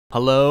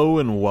Hello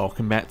and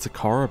welcome back to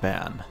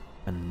Korriban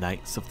and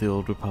Knights of the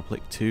Old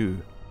Republic 2.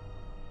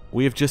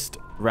 We have just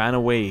ran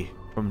away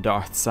from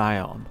Darth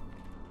Sion,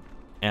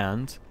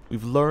 and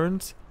we've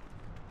learned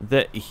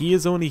that he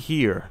is only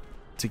here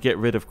to get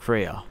rid of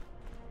Kreia,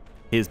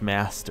 his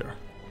master.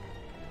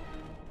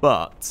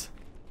 But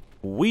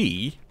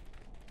we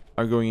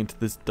are going into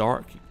this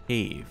dark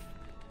cave,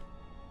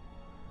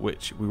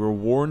 which we were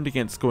warned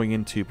against going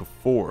into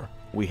before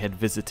we had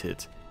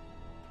visited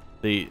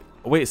the...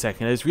 Oh, wait a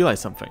second, I just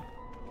realized something.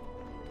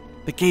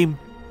 The game,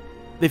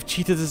 they've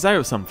cheated us out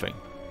of something.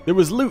 There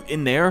was loot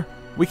in there.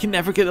 We can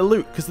never get the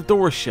loot because the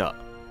door is shut.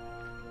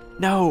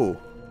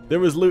 No, there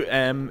was loot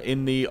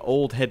in the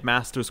old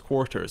headmaster's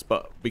quarters,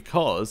 but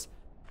because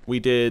we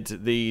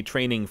did the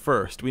training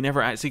first, we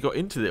never actually got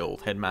into the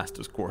old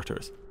headmaster's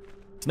quarters.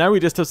 So now we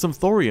just have some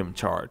thorium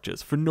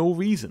charges for no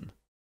reason.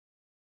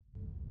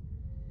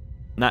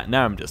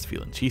 Now I'm just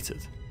feeling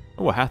cheated.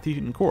 Oh, a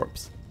half-eaten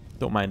corpse.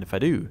 Don't mind if I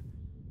do.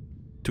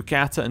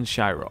 Tukata and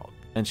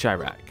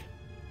Shyrak.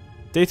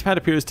 Datapad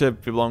appears to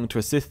belong to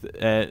a Sith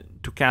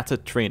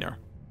Tukata trainer.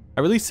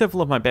 I released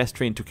several of my best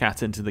trained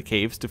Tukata into the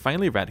caves to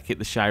finally eradicate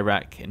the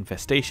Shyrak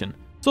infestation.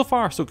 So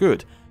far, so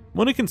good.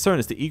 My only concern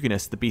is the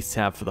eagerness the beasts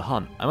have for the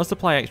hunt. I must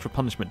apply extra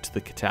punishment to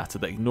the Kitata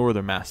that ignore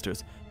their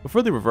masters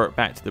before they revert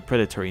back to their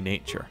predatory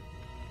nature.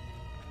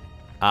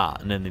 Ah,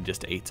 and then they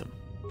just ate them.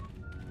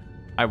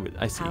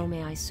 I see. How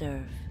may I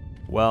serve?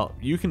 Well,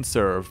 you can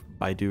serve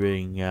by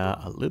doing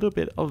a little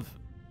bit of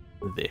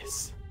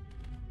this.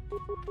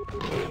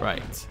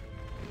 Right.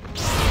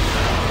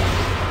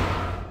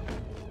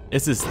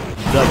 This is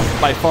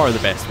by far the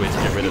best way to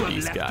get rid of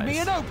these guys.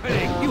 You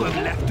have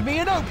left me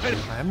an opening.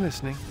 I am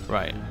listening.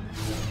 Right.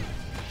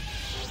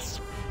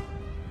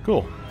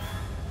 Cool.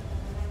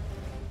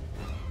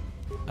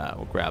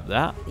 We'll grab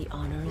that. The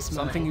honor is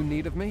Something mine. you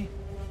need of me?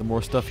 The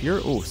more stuff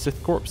here. Oh,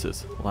 Sith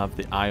corpses. We'll have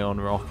the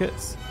ion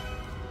rockets,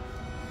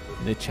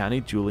 the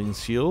Chani dueling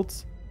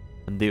shields,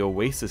 and the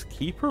Oasis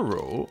Keeper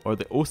roll, or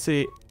the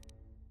Osas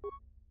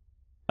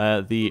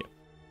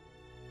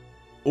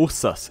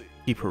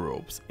Keeper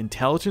robes.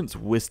 Intelligence,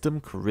 wisdom,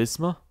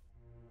 charisma.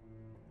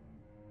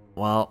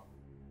 Well,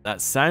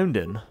 that's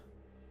sounding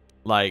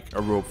like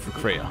a robe for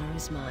Kreia. The honor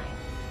is mine.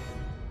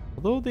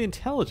 Although the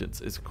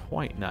intelligence is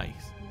quite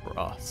nice for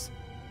us.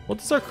 What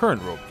does our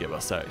current robe give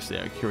us, actually,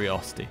 out of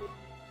curiosity?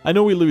 I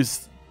know we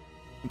lose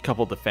a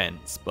couple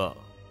defense, but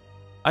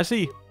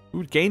actually we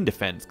would gain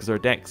defense because our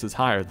dex is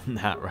higher than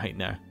that right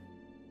now.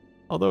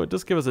 Although it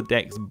does give us a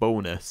dex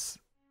bonus.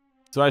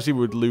 So actually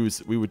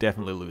we would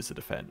definitely lose a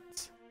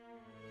defense.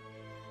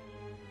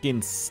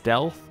 Gain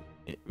stealth,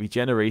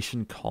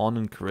 regeneration, con,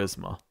 and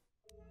charisma.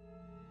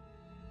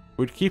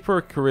 We'd keep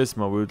our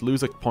charisma, we would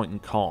lose a point in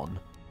con.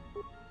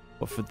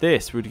 But for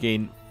this, we would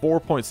gain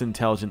 4 points in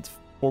intelligence,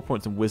 4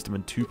 points in wisdom,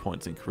 and 2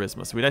 points in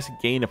charisma. So we'd actually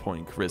gain a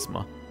point in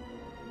charisma.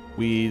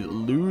 We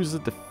lose a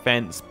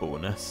defense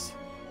bonus.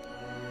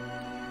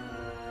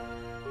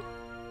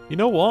 You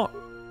know what?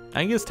 I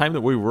think it's time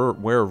that we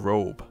wear a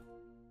robe.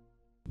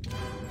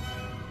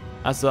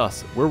 That's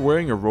us. We're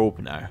wearing a robe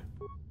now.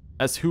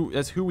 That's who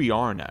we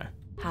are now.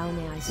 How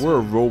may I serve? We're a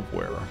robe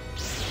wearer.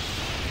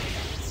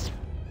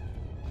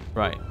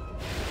 Right.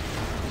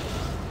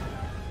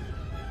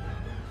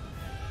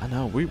 I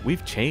know,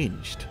 we've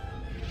changed.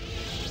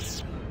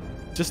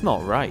 Just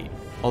not right.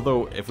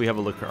 Although, if we have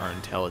a look at our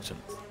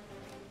intelligence.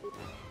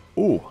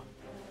 Ooh,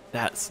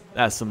 that's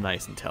some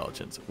nice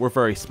intelligence. We're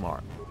very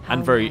smart. How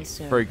And may I very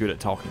serve? good at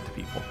talking to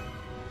people.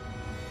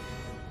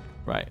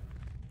 Right.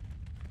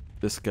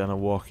 Just gonna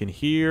walk in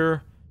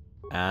here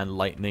and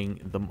lightning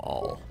them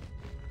all.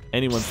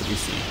 Any ones that we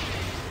see.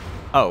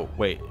 Oh,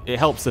 wait. It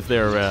helps if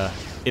they're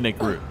in a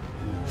group.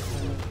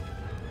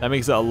 That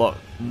makes it a lot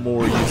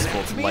more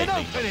useful to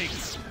lightning them.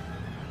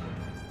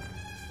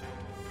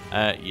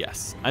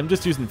 Yes. I'm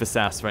just using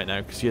Visas right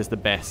now because she has the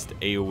best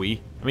AoE.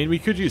 I mean, we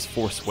could use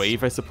Force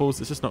Wave, I suppose.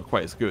 It's just not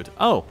quite as good.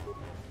 Oh!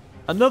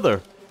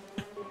 Another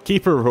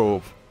Keeper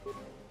robe.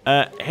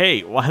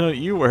 Hey, why don't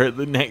you wear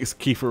the next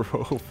Keeper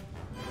robe?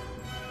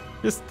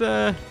 Just,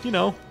 you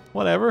know,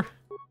 whatever.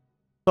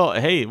 Thought,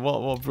 hey,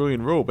 what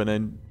brilliant robe, and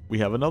then we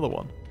have another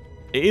one.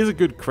 It is a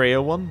good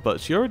Kreia one,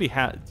 but she already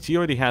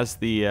has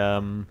the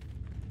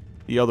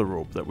other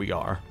robe that we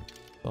got her.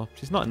 So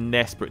she's not in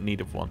desperate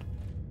need of one.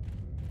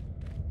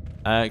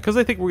 Because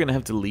I think we're gonna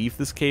have to leave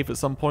this cave at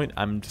some point.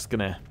 I'm just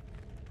gonna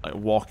like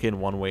walk in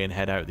one way and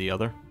head out the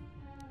other.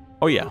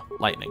 Oh yeah,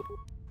 lightning.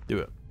 Do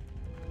it.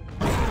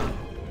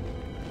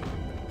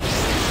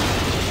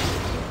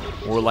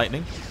 More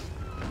lightning.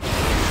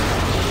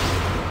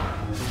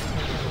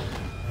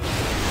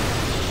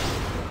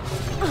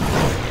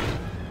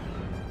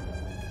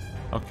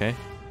 Okay.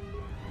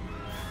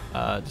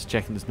 Just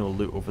checking there's no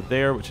loot over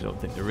there, which I don't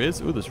think there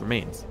is. Ooh, there's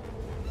remains.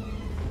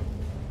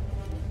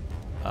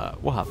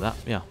 We'll have that,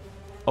 yeah.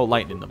 Oh,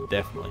 lightning them,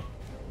 definitely.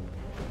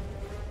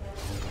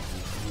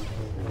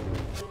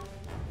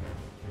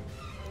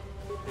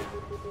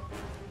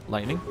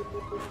 Lightning.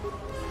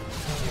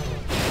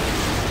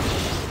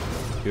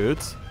 Good.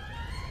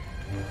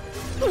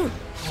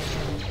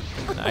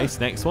 Nice,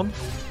 next one.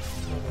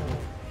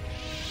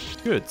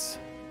 Good.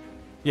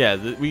 Yeah,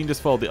 we can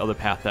just follow the other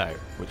path out,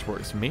 which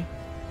works for me.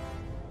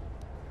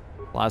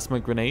 Plasma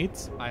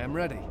grenades. I am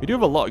ready. We do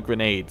have a lot of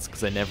grenades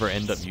because I never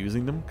end up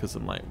using them because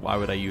I'm like, why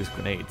would I use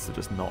grenades? They're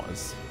just not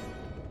as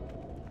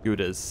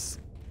good as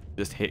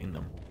just hitting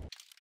them.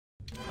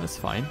 That's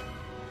fine.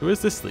 Where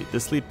does this lead?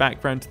 This lead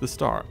back round to the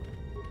start.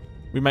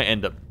 We might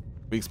end up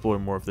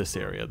exploring more of this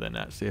area then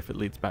actually if it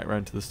leads back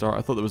round to the start.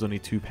 I thought there was only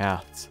 2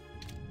 paths.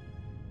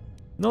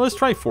 No, let's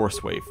try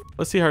Force Wave.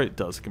 Let's see how it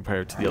does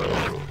compared to the other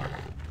one.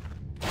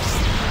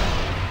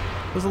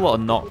 There's a lot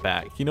of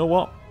knockback. You know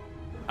what?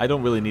 I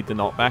don't really need the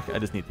knockback, I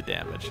just need the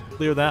damage.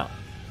 Clear that.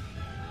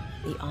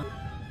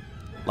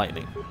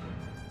 Lightning.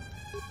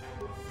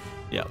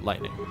 Yeah,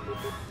 lightning.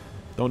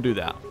 Don't do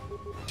that.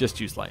 Just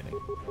use lightning.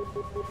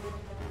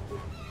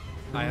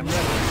 I am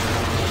ready.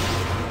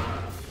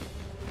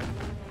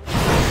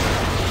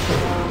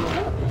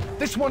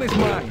 This one is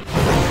mine.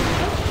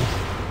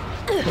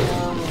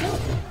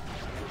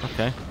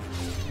 Okay.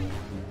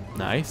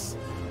 Nice.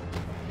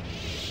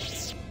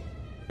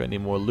 Got any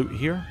more loot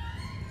here?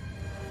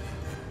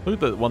 Look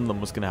that one of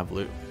them was going to have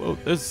loot. Whoa,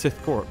 there's a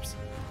Sith corpse.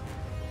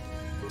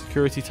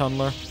 Security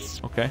tunneler.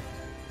 Okay.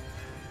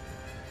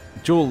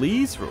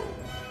 Jolie's role.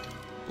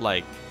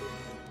 Like,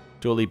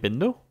 Jolie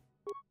Bindo?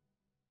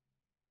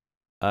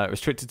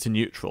 Restricted to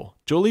neutral.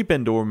 Jolie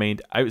Bindo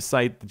remained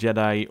outside the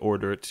Jedi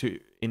Order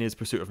in his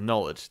pursuit of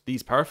knowledge.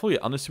 These powerful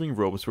yet unassuming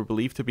robes were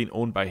believed to have been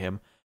owned by him,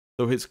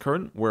 though his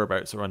current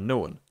whereabouts are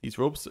unknown. These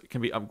robes can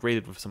be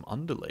upgraded with some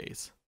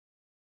underlays.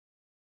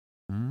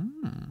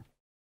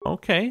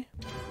 Okay.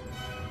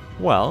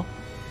 Well,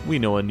 we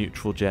know a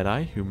neutral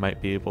Jedi who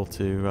might be able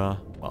to,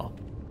 well,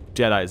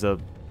 Jedi is a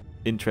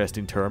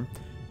interesting term.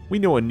 We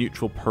know a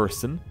neutral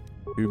person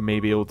who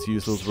may be able to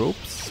use those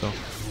robes, so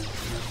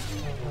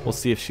we'll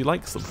see if she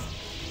likes them.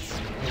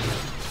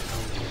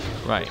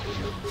 Right.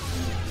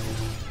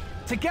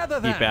 Together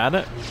then. Keep at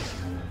it.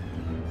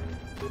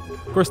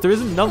 Of course, there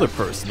is another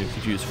person who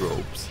could use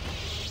robes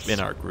in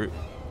our group.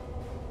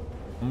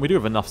 And we do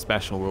have enough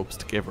special robes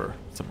to give her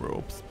some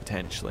robes,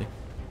 potentially.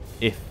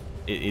 If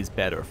it is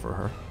better for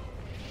her.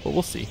 But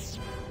we'll see.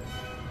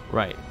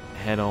 Right.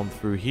 Head on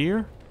through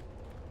here.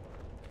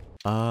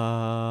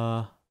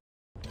 Yeah.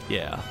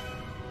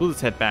 We'll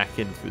just head back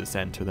in through the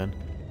center then.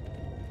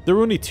 There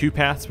were only 2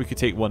 paths. We could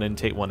take one in,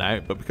 take one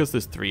out. But because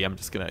there's 3, I'm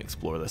just going to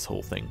explore this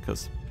whole thing.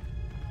 Because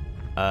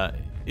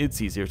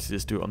it's easier to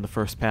just do it on the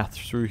first path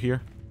through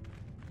here.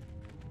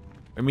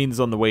 It means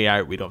on the way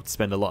out, we don't have to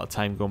spend a lot of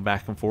time going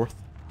back and forth.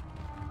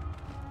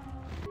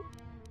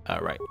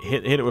 Right,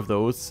 hit it with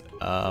those.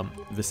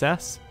 This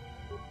S.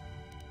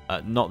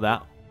 Not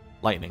that.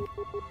 Lightning.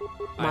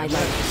 My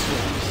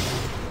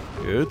life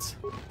is yours. Good.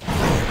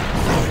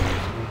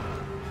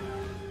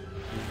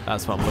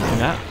 That's what I'm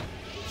looking at.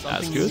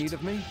 That's Something good. you need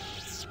of me?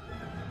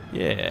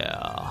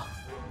 Yeah.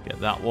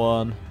 Get that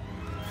one.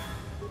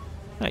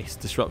 Nice.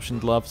 Disruption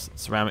gloves.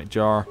 Ceramic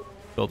jar.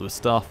 Filled with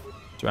stuff.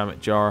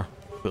 Ceramic jar.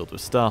 Filled with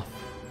stuff.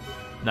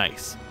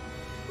 Nice.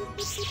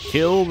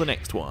 Kill the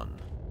next one.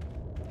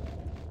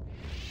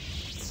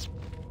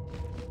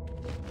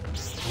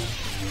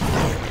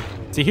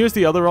 See, here's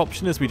the other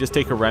option, is we just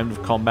take a round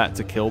of combat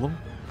to kill them.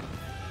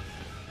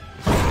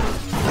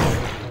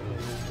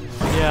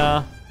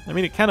 Yeah, I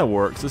mean, it kind of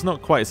works. It's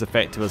not quite as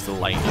effective as the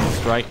lightning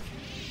strike.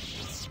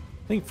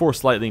 I think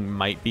Force Lightning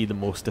might be the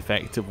most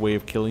effective way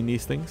of killing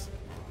these things.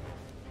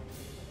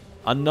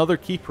 Another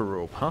Keeper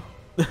robe, huh?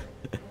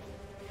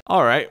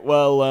 Alright,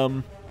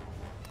 well,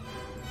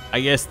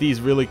 I guess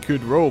these really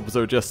good robes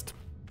are just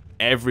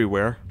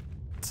everywhere.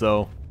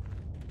 So,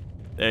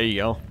 there you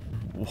go.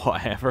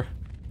 Whatever.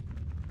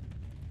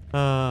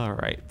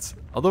 Alright.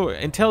 Although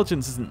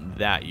intelligence isn't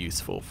that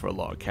useful for a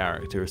lot of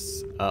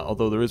characters,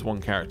 although there is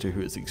one character who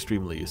it's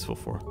extremely useful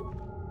for.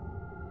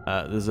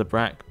 There's a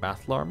Zabrak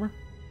battle armor.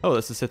 Oh,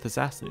 that's the Sith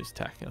assassin who's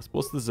attacking us.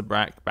 What's the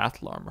Zabrak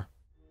battle armor?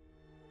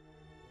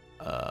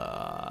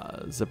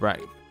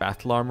 Zabrak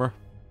battle armor.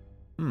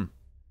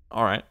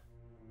 Alright.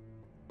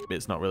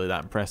 It's not really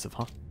that impressive,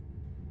 huh?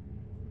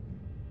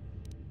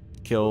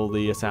 Kill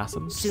the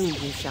assassin. Soon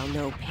you shall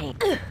know pain.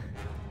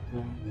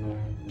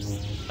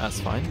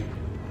 That's fine.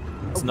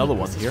 There's another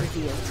one here.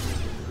 Revealed.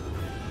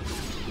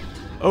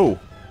 Oh,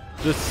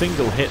 just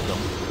single hit them.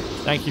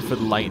 Thank you for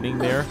the lightning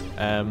there.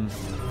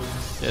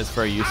 It's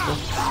very useful.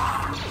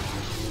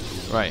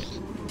 Right.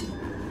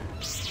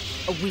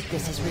 A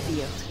weakness is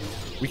revealed.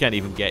 We can't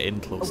even get in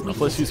close enough.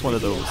 Let's use one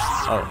of those.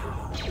 Oh.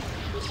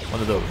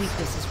 One of those.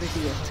 Weakness is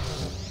revealed.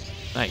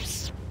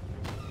 Nice.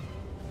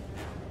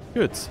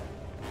 Good.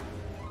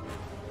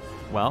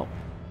 Well,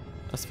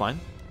 that's fine.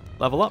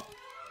 Level up.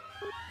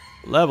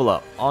 Level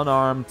up.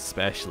 Unarmed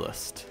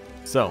specialist.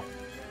 So,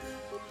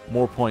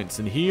 more points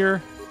in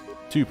here.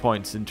 2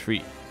 points in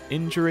treat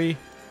injury.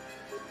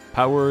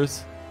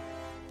 Powers.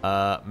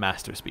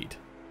 Master speed.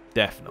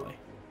 Definitely.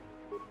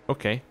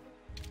 Okay.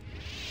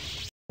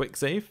 Quick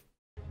save.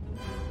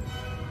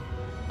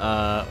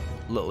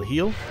 Little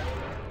heal.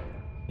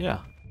 Yeah,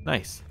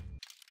 nice.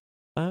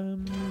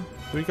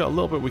 We got a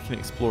little bit we can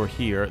explore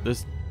here.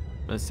 There's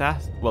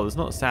well, there's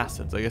not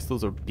assassins. I guess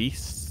those are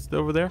beasts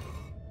over there.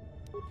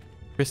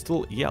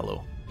 Crystal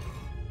yellow.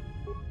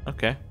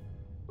 Okay.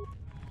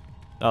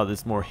 Oh,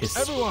 there's more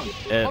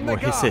more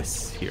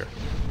hisses here.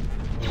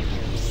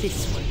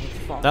 This one will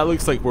fall. That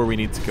looks like where we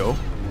need to go.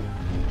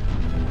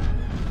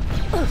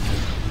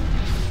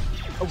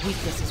 A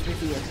weakness is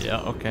revealed.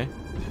 Yeah, okay.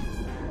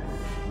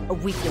 A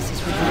weakness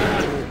is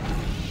revealed.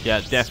 Yeah,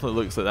 it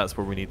definitely looks like that's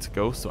where we need to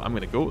go, so I'm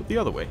going to go the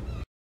other way.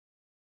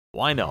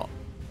 Why not?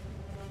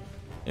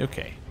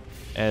 Okay.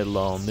 Head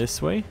along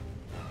this way.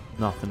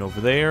 Nothing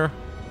over there.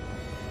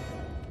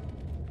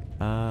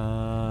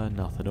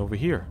 Nothing over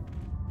here.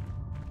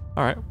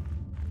 Alright.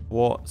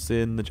 What's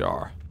in the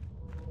jar?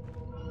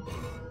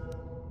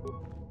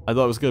 I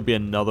thought it was going to be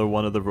another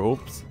one of the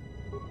robes.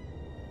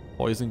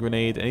 Poison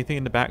grenade. Anything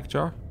in the back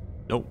jar?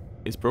 Nope.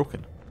 It's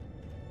broken.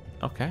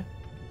 Okay.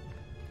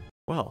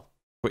 Well,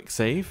 quick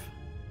save.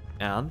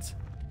 And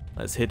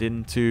let's head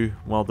into,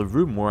 well, the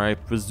room where I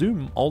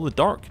presume all the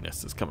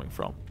darkness is coming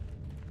from.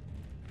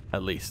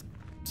 At least,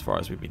 as far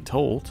as we've been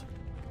told.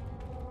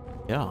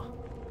 Yeah.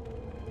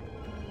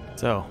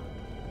 So,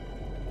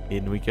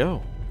 in we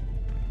go.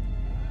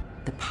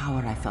 The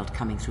power I felt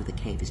coming through the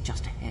cave is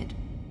just ahead.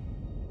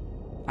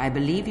 I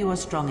believe you are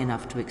strong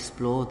enough to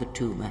explore the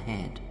tomb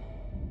ahead.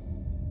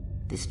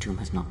 This tomb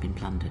has not been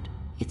plundered.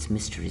 Its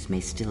mysteries may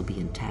still be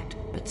intact,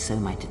 but so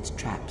might its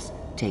traps.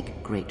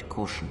 Take great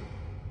caution.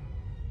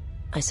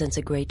 I sense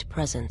a great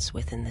presence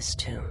within this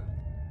tomb.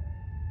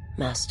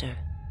 Master,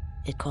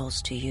 it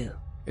calls to you.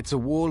 It's a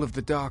wall of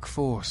the dark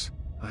force.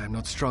 I am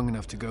not strong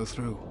enough to go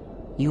through.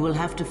 You will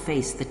have to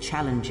face the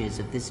challenges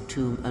of this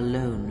tomb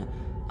alone.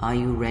 Are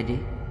you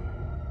ready?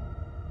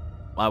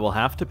 I will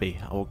have to be.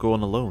 I will go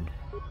on alone.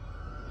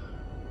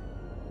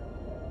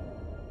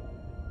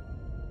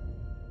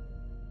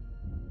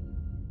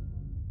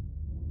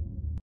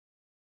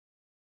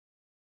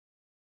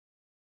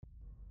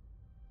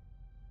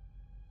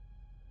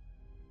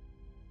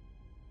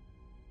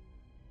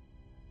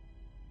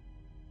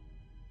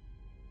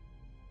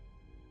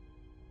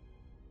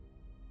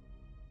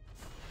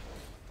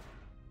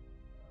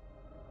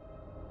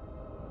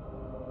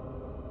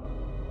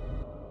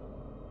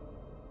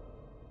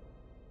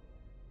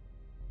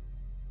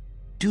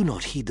 Do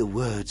not heed the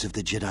words of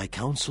the Jedi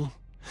Council.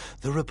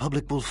 The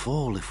Republic will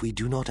fall if we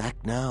do not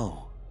act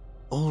now.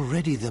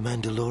 Already the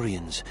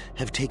Mandalorians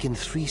have taken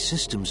 3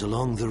 systems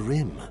along the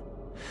Rim.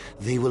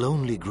 They will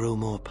only grow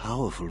more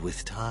powerful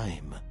with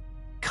time.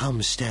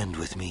 Come stand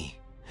with me.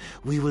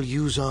 We will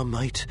use our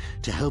might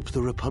to help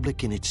the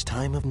Republic in its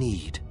time of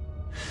need.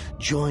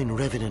 Join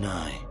Revan and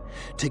I.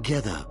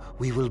 Together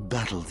we will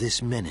battle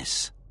this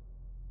menace.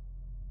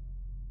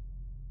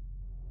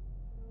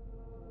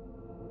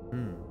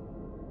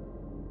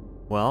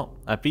 Well,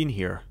 I've been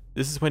here.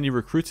 This is when you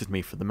recruited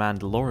me for the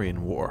Mandalorian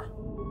War.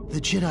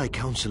 The Jedi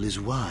Council is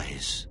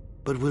wise,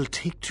 but will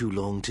take too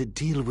long to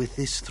deal with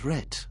this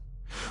threat.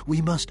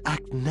 We must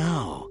act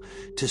now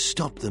to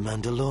stop the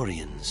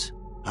Mandalorians.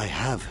 I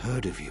have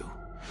heard of you.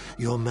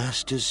 Your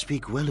masters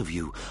speak well of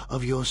you,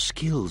 of your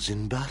skills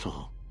in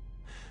battle.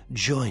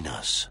 Join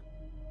us.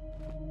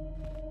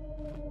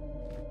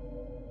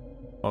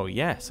 Oh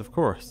yes, of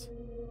course.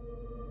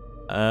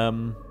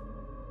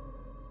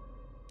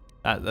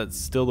 That's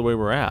still the way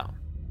we're at.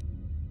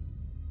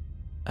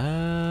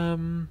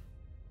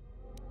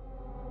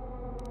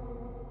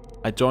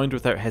 I joined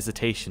without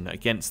hesitation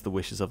against the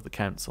wishes of the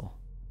Council.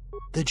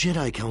 The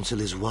Jedi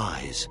Council is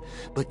wise,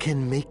 but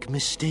can make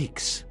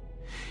mistakes.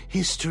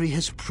 History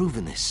has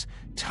proven this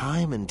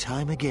time and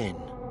time again.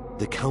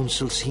 The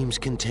Council seems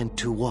content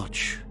to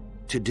watch,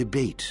 to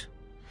debate,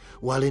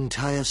 while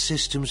entire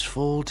systems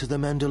fall to the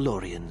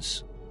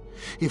Mandalorians.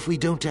 If we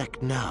don't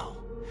act now,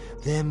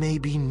 there may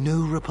be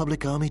no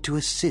Republic army to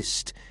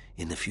assist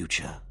in the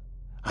future.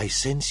 I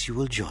sense you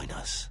will join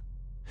us.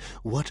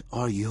 What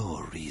are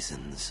your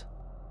reasons?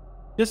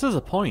 Just as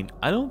a point,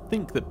 I don't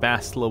think that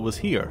Bastila was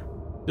here.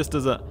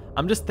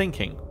 I'm just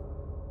thinking,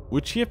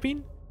 would she have been?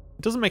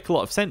 It doesn't make a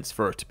lot of sense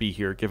for her to be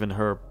here given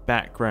her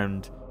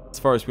background as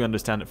far as we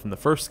understand it from the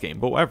first game,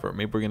 but whatever,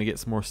 maybe we're going to get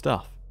some more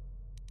stuff.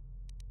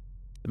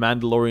 The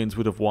Mandalorians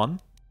would have won,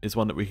 is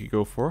one that we could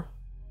go for.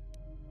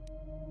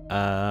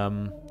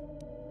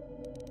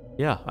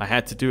 Yeah, I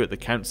had to do it. The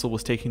Council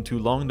was taking too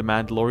long. The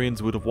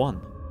Mandalorians would have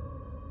won.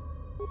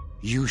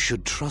 You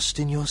should trust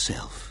in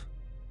yourself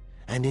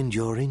and in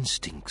your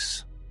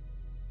instincts.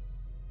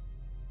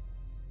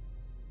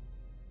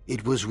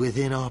 It was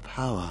within our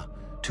power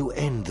to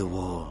end the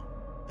war,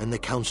 and the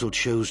Council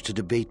chose to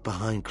debate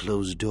behind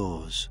closed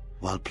doors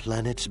while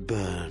planets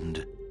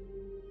burned.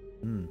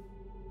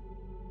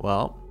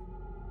 Well,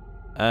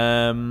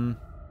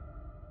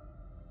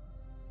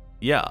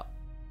 yeah,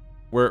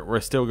 we're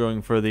still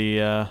going for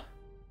the.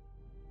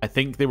 I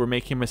think they were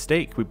making a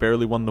mistake. We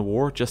barely won the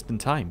war just in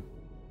time.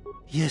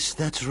 Yes,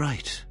 that's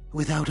right.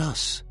 Without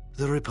us,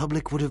 the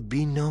Republic would have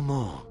been no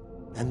more,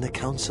 and the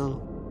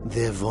Council,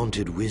 their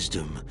vaunted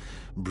wisdom,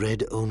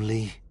 bred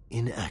only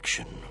in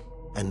action.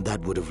 and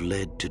that would have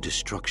led to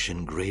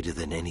destruction greater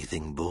than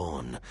anything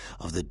born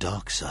of the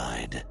dark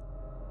side.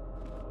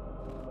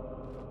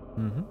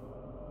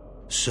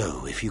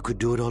 So, if you could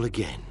do it all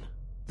again,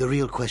 the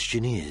real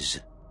question is,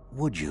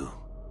 would you?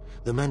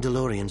 The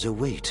Mandalorians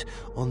await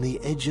on the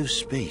edge of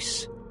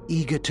space,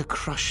 eager to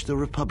crush the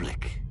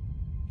Republic.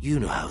 You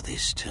know how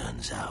this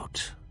turns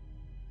out.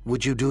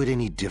 Would you do it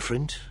any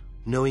different,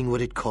 knowing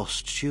what it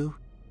costs you?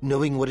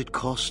 Knowing what it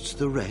costs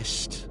the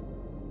rest?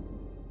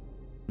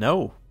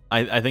 No.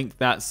 I think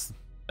that's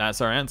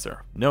our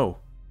answer. No.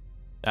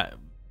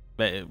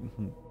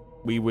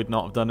 We would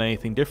not have done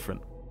anything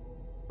different.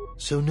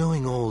 So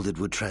knowing all that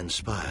would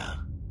transpire,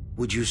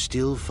 would you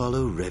still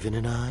follow Revan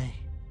and I?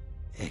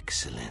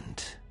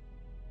 Excellent.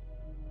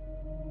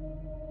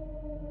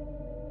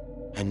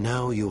 And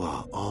now you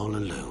are all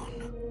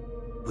alone.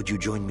 Would you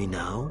join me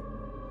now?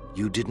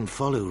 You didn't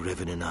follow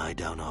Revan and I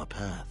down our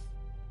path.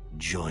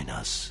 Join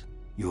us.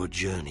 Your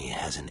journey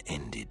hasn't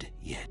ended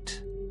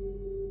yet.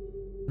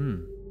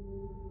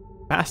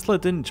 Bastila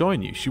didn't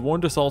join you. She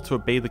warned us all to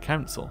obey the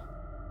council.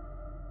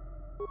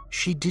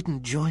 She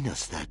didn't join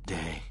us that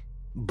day.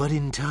 But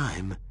in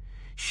time,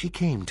 she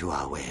came to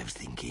our way of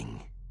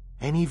thinking.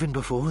 And even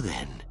before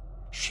then,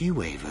 she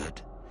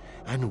wavered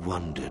and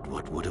wondered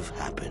what would have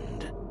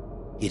happened.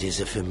 It is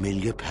a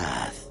familiar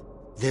path.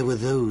 There were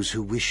those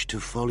who wished to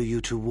follow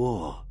you to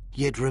war,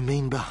 yet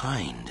remain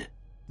behind.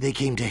 They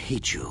came to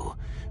hate you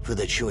for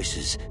the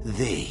choices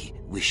they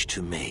wished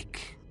to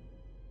make.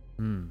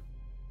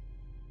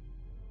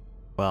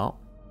 Well,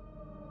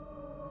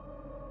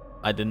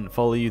 I didn't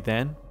follow you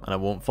then, and I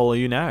won't follow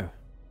you now.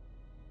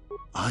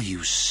 Are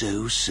you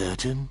so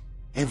certain?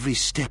 Every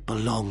step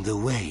along the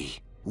way,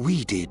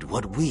 we did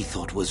what we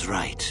thought was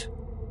right.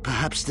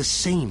 Perhaps the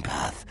same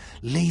path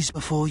lays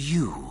before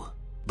you.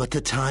 But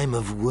the time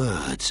of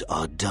words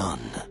are done.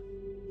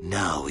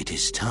 Now it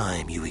is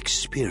time you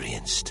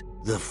experienced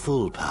the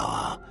full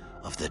power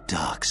of the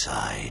dark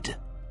side.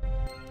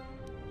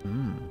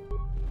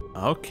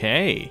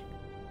 Okay.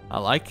 I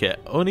like it.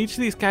 Oh, and each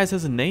of these guys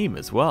has a name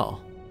as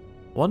well.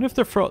 I wonder if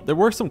they're from... There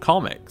were some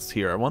comics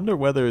here. I wonder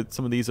whether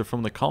some of these are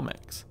from the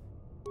comics.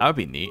 That would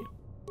be neat.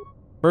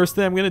 First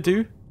thing I'm going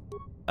to do,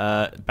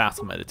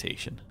 battle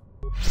meditation.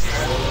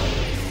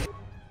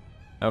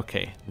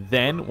 Okay,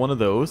 then one of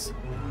those.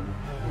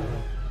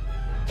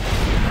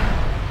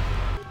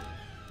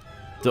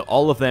 So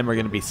all of them are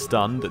going to be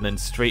stunned and then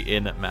straight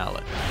in at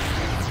Mallet.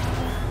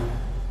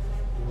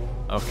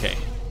 Okay.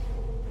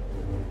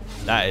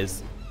 That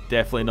is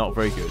definitely not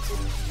very good.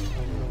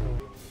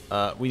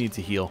 We need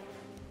to heal.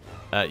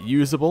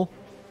 Usable.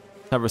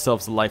 Have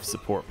ourselves a life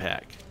support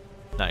pack.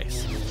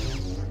 Nice.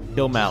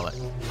 Kill Mallet.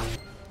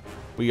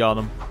 We got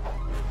him.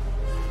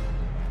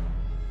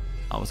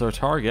 That was our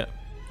target.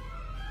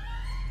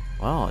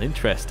 Wow,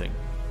 interesting.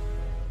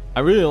 I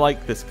really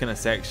like this kind of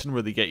section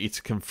where they get you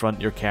to confront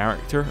your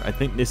character. I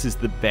think this is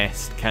the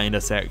best kind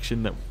of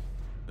section that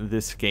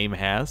this game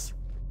has.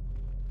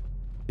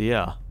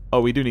 Yeah.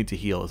 Oh, we do need to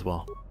heal as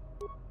well.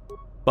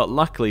 But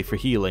luckily for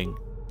healing,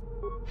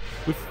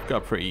 we've got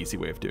a pretty easy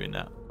way of doing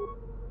that.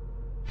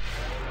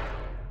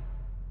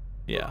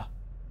 Yeah.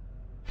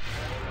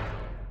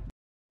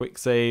 Quick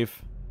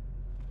save.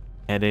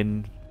 Head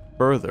in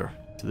further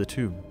to the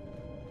tomb.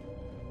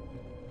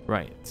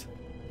 Right.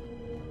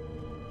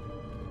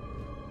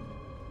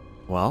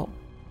 Well,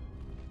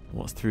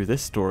 what's through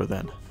this door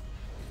then?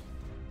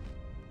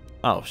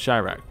 Oh,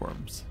 Chirac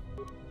worms.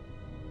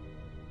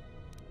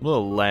 A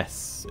little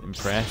less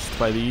impressed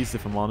by these,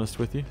 if I'm honest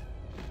with you.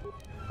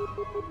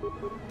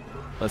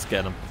 Let's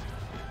get them.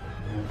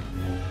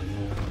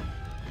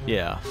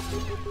 Yeah.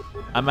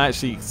 I'm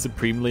actually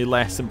supremely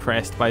less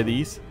impressed by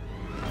these.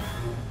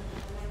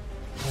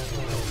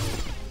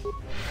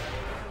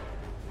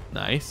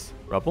 Nice.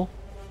 Rubble.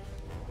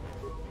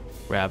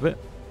 Grab it.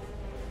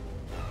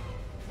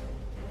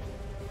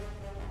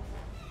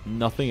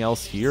 Nothing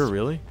else here,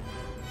 really?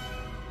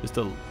 Just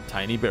a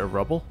tiny bit of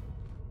rubble?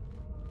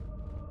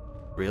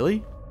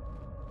 Really?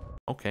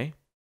 Okay.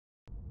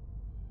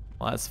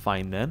 Well, that's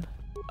fine then.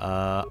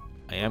 I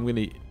am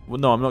gonna... Well,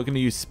 no, I'm not gonna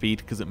use speed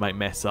because it might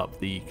mess up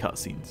the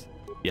cutscenes.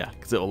 Yeah,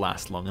 because it'll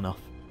last long enough.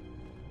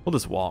 We'll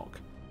just walk.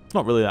 It's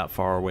not really that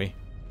far away.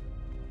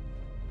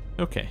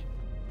 Okay.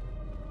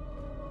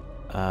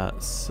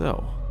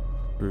 So...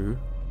 through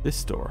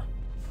this door.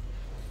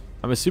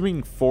 I'm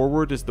assuming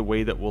forward is the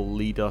way that will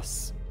lead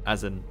us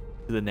as in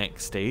to the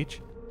next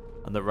stage,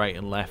 and the right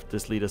and left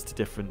just lead us to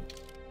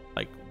different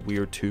like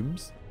weird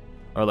tombs,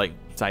 or like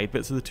side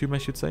bits of the tomb, I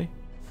should say.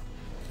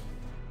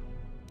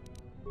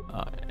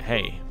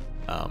 Hey,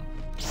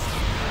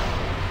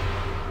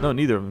 no,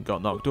 neither of them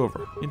got knocked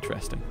over.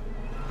 Interesting.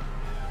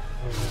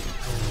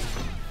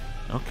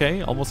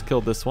 Okay, almost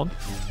killed this one.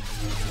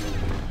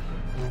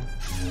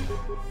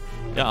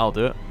 Yeah, I'll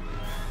do it.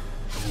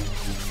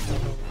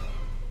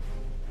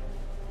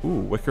 Ooh,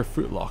 wicker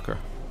fruit locker.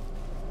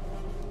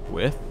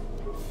 With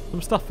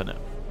some stuff in it.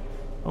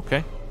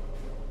 Okay.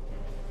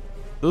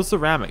 Those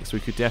ceramics we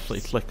could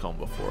definitely click on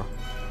before.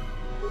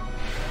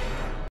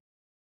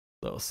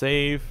 Little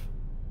save.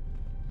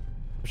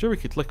 I'm sure we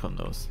could click on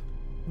those.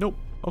 Nope.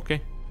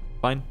 Okay.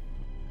 Fine.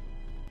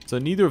 So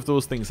neither of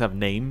those things have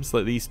names,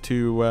 like these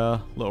two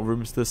little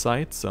rooms to the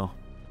side, so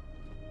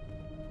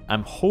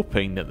I'm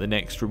hoping that the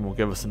next room will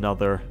give us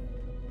another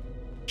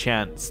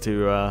chance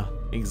to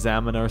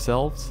examine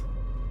ourselves.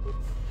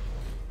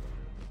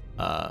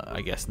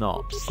 I guess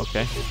not.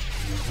 Okay.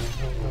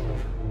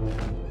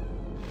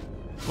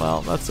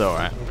 Well, that's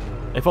alright.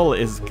 If all it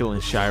is killing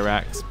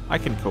Shirax, I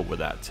can cope with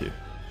that too.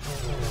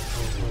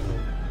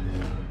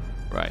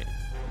 Right.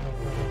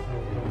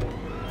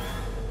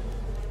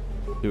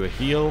 Do a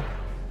heal.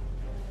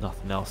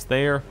 Nothing else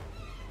there.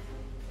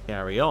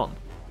 Carry on.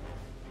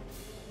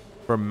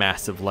 For a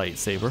massive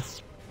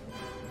lightsaber.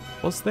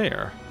 What's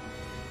there?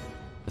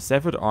 A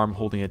severed arm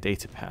holding a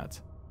datapad.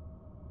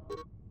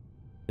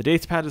 The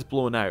datapad is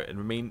blown out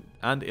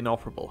and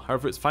inoperable.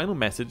 However, its final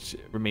message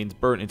remains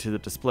burnt into the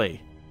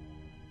display.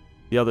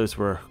 The others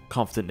were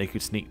confident they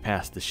could sneak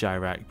past the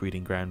Chirac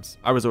breeding grounds.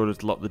 I was ordered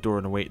to lock the door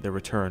and await their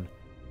return.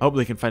 I hope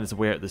they can find us a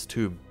way out of this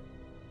tomb.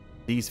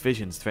 These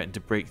visions threaten to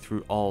break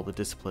through all the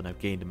discipline I've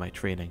gained in my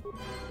training.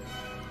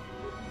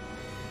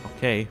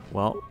 Okay,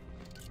 well.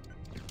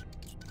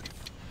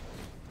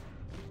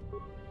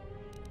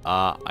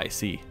 I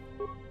see.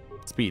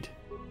 Speed.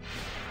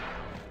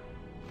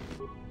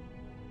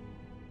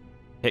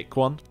 Pick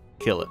one,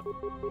 kill it.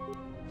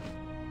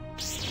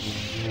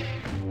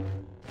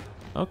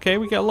 Okay,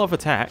 we get a lot of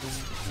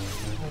attacks.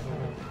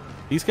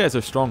 These guys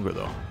are stronger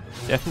though.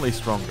 Definitely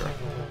stronger.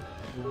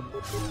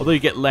 Although you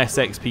get less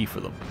XP for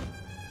them.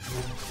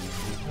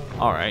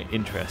 Alright,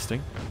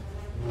 interesting.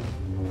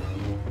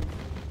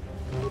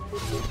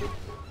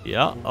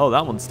 Yeah, oh,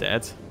 that one's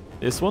dead.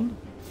 This one?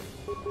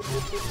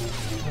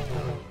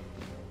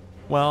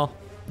 Well,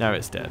 now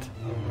it's dead.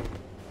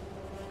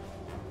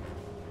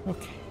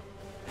 Okay.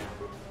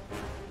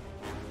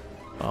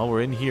 Well,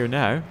 we're in here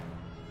now.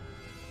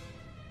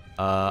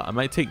 I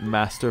might take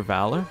Master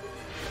Valor.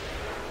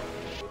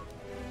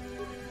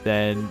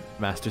 Then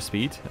Master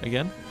Speed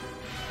again.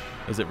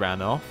 As it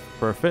ran off.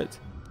 Perfect.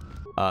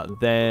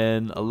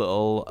 Then a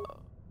little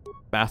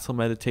Battle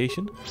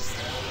Meditation.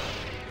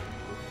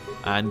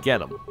 And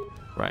get him.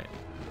 Right.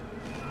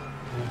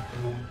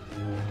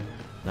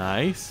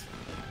 Nice.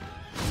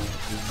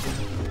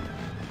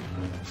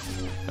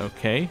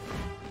 Okay.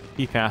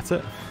 Keep at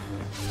it.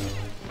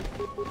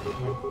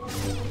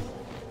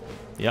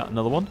 Yeah,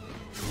 another one.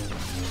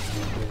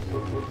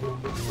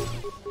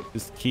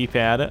 Just keep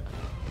at it.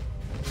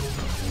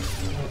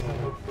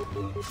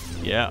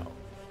 Yeah.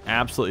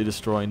 Absolutely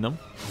destroying them.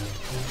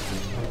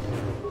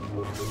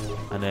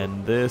 And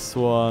then this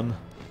one.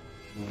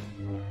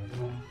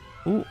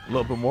 Ooh, a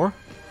little bit more.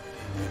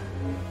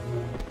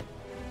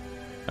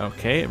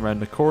 Okay, around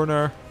the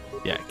corner.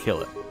 Yeah,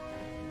 kill it.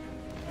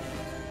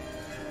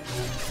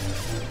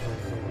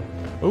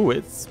 Oh,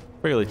 it's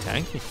fairly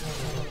tanky.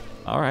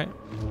 Alright.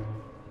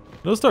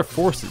 Notice our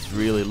force is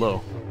really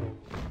low.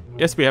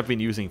 Yes, we have been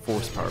using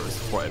force powers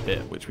quite a bit,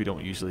 which we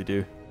don't usually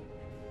do.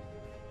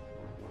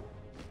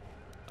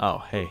 Oh,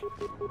 hey.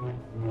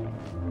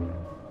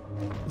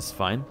 This is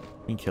fine.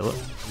 We can kill it.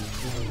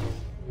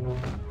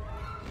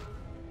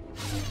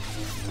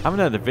 Haven't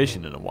had a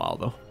vision in a while,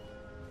 though.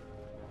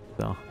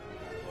 So,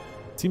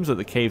 seems like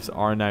the caves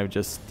are now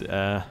just,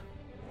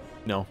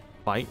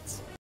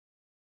 fights.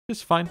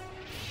 It's fine.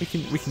 We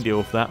can deal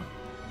with that.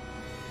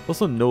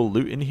 Also, no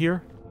loot in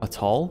here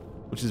at all,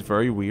 which is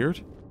very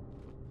weird.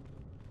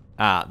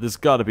 Ah, there's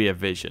got to be a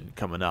vision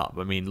coming up.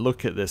 I mean,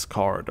 look at this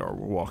corridor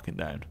we're walking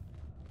down.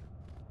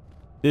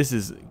 This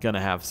is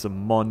gonna have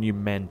some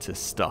monumentous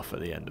stuff at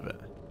the end of it.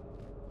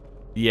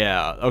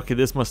 Yeah, okay,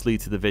 this must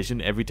lead to the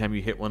vision every time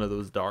you hit one of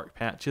those dark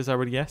patches, I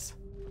would guess.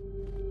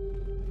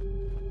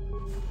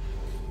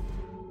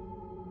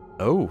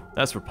 Oh,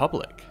 that's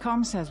Republic.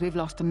 Com says we've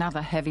lost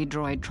another heavy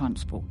droid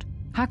transport.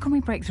 How can we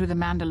break through the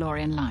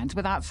Mandalorian lines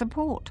without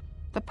support?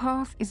 The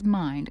path is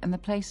mined and the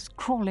place is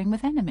crawling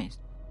with enemies.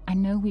 I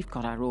know we've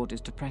got our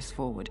orders to press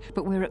forward,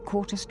 but we're at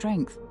quarter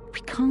strength. We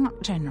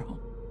can't, General.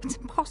 It's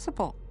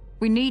impossible.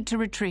 We need to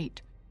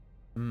retreat.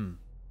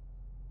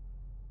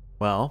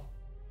 Well,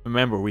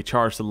 remember, we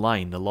charged the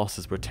line. The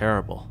losses were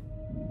terrible.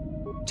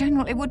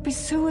 General, it would be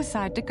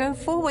suicide to go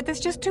forward. There's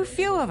just too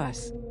few of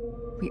us.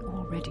 We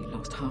already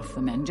lost half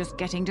the men just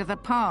getting to the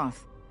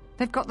path.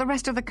 They've got the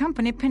rest of the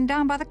company pinned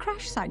down by the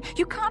crash site.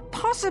 You can't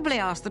possibly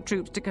ask the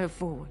troops to go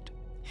forward.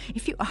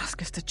 If you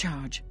ask us to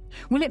charge,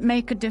 will it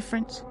make a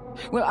difference?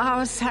 Will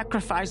our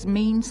sacrifice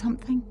mean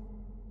something?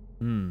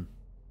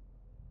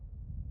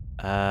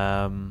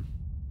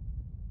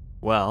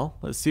 Well,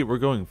 let's see what we're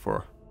going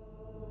for.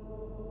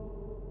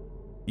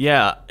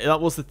 Yeah,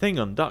 that was the thing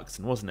on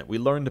Duxon, wasn't it? We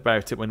learned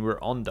about it when we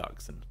were on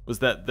Duxon. Was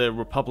that the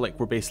Republic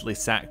were basically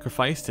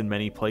sacrificed in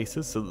many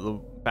places so that the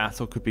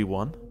battle could be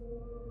won?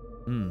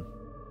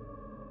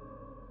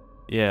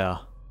 Yeah.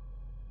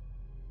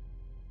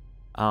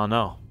 I don't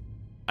know.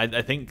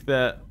 I think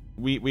that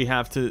we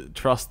have to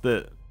trust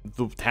that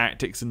the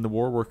tactics in the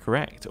war were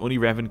correct. Only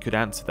Revan could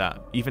answer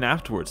that. Even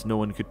afterwards, no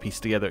one could piece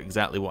together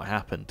exactly what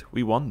happened.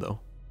 We won, though.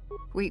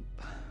 We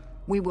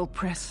We will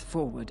press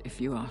forward if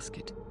you ask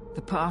it.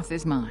 The path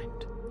is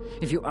mined.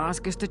 If you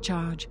ask us to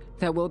charge,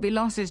 there will be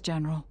losses,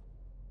 General.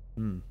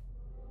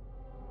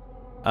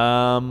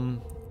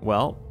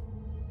 Well,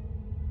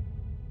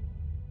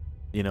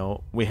 you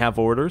know, we have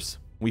orders.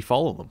 We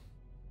follow them.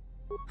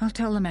 I'll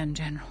tell the men,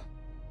 General.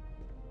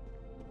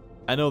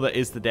 I know that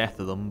is the death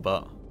of them,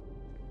 but...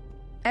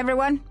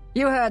 Everyone,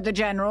 you heard the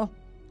General.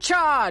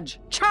 Charge!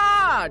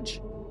 Charge!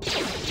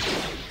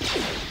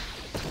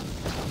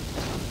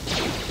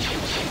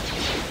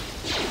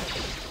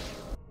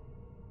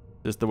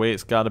 Just the way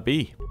it's gotta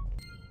be.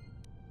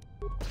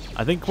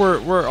 I think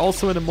we're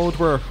also in a mode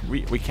where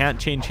we can't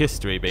change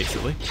history,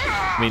 basically.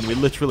 I mean, we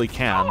literally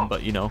can,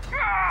 but, you know,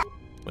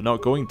 we're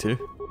not going to.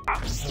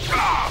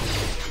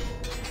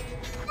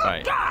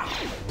 Right.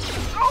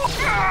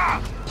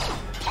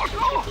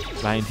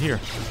 Behind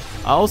here.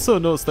 I also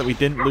noticed that we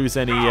didn't lose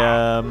any,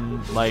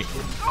 like...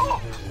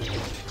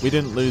 We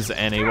didn't lose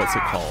any, what's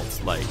it called?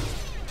 Like,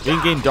 we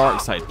didn't gain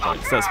dark side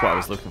points. That's what I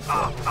was looking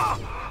for.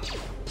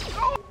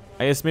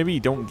 I guess maybe you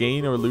don't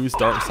gain or lose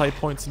dark side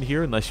points in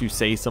here unless you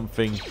say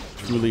something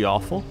truly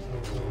awful.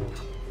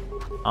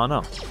 I don't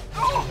know.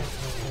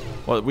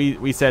 What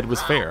we said was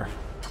fair,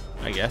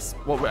 I guess.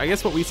 Well, I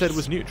guess what we said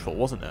was neutral,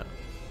 wasn't it?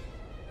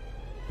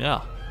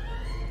 Yeah.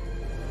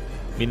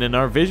 I mean, in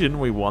our vision,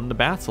 we won the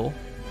battle.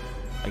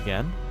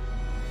 Again.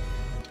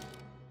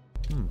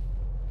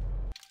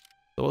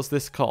 So what's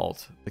this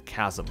called? The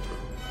chasm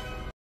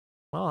room.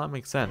 Well, that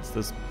makes sense.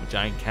 There's a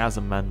giant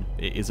chasm and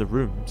it is a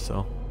room,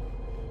 so...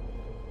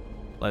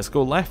 Let's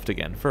go left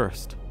again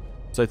first.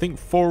 So I think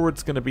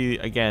forward's going to be,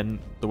 again,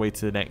 the way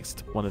to the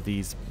next one of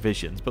these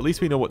visions. But at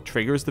least we know what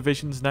triggers the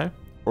visions now.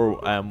 Or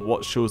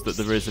what shows that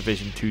there is a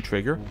vision to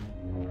trigger.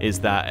 Is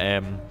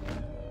that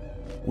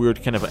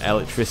weird kind of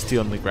electricity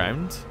on the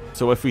ground.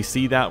 So if we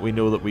see that, we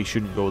know that we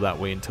shouldn't go that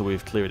way until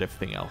we've cleared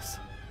everything else.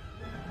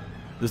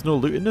 There's no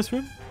loot in this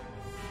room?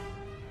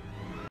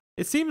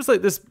 It seems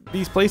like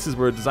these places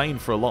were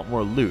designed for a lot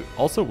more loot.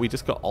 Also, we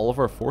just got all of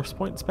our force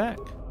points back.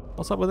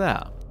 What's up with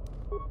that?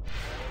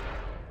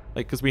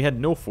 Like, because we had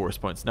no force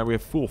points, now we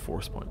have full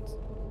force points.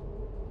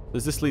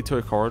 Does this lead to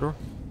a corridor?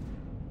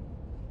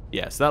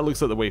 Yes, that looks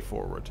like the way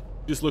forward.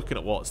 Just looking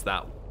at what's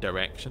that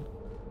direction.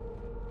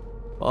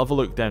 I'll have a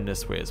look down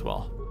this way as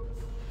well.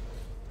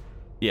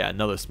 Yeah,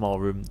 another small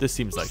room. This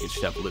seems like it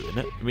should have loot in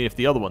it. I mean, if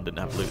the other one didn't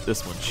have loot,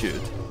 this one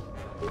should.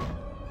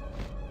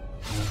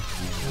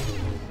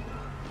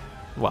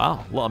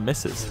 Wow, a lot of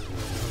misses.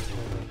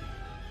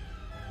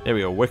 There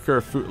we go, wicker,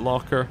 foot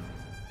locker.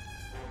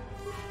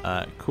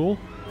 Cool.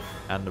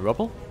 And the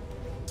rubble.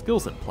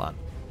 Skills implant.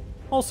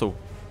 Also,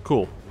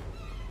 cool.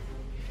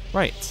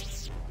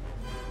 Right.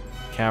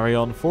 Carry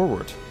on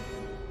forward.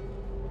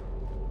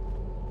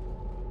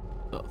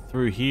 So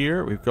through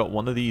here, we've got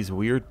one of these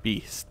weird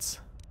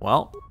beasts.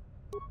 Well.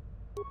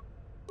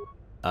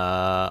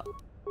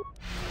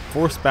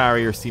 Force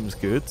barrier seems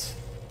good.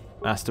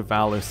 Master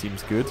Valor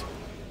seems good.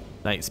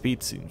 Night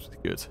speed seems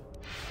good.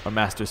 Or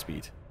master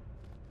speed.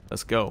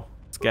 Let's go.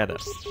 Let's get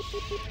it.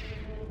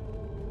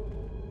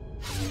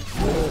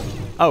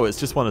 Oh, it's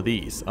just one of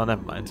these. Oh,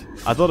 never mind.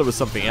 I thought it was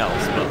something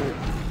else, but...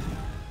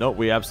 Nope,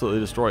 we absolutely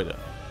destroyed it.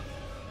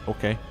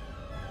 Okay.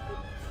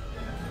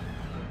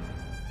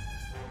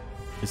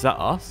 Is that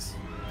us?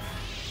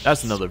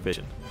 That's another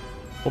vision.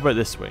 What about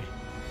this way?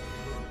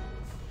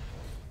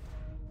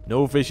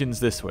 No visions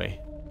this way.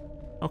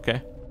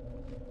 Okay.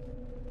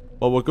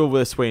 Well, we'll go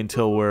this way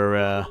until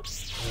we're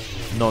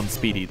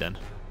non-speedy then.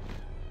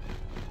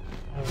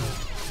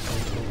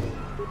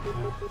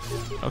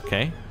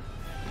 Okay.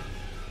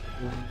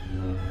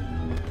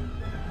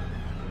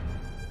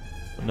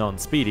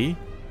 Non-speedy,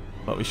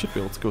 but we should be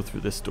able to go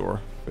through this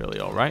door fairly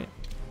alright.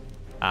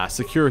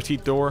 Security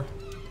door.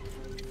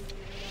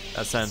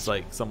 That sounds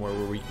like somewhere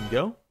where we can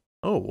go.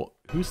 Oh,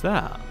 who's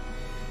that?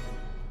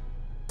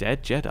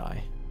 Dead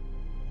Jedi.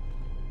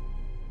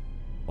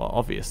 Well,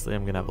 obviously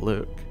I'm going to have a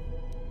look.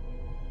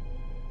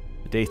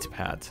 The data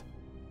pad.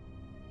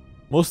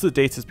 Most of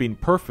the data has been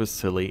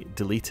purposefully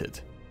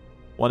deleted.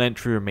 One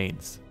entry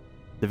remains.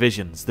 The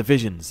visions, the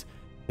visions.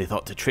 They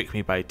thought to trick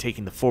me by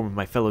taking the form of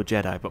my fellow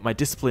Jedi, but my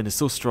discipline is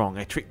so strong,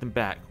 I tricked them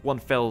back. One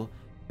fell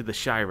to the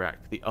Chirac,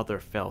 the other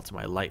fell to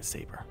my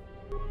lightsaber.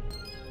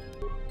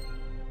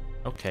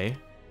 Okay.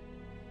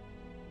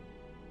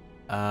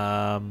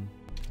 Oh,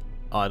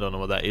 I don't know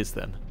what that is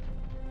then.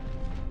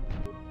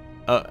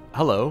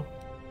 Hello.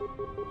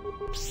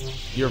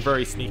 You're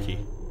very sneaky.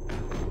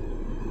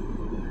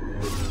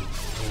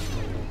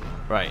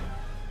 Right.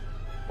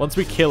 Once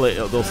we kill it,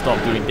 they'll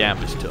stop doing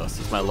damage to us,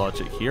 is my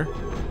logic here.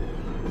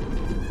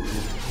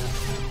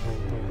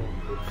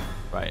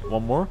 Right,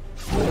 one more.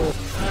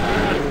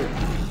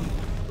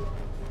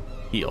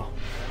 Heal.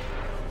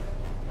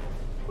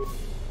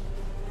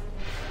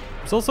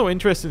 It's also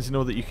interesting to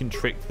know that you can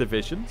trick the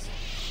visions.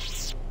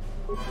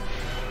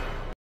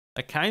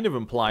 That kind of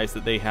implies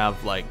that they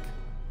have, like...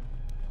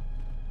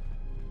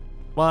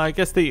 Well, I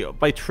guess they,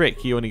 by trick,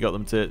 he only got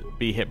them to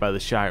be hit by the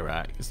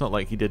Chirac. It's not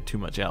like he did too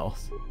much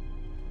else.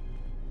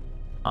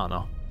 I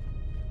don't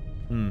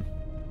know.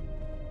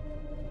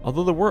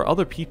 Although there were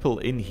other people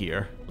in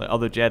here, like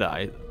other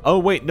Jedi. Oh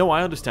wait, no,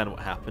 I understand what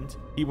happened.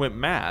 He went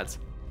mad,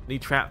 and he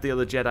trapped the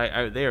other Jedi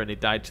out there, and they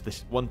died to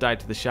the one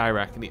died to the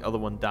Chirac, and the other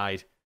one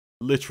died,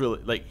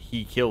 literally, like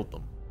he killed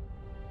them.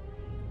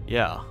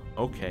 Yeah.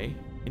 Okay.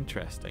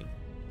 Interesting.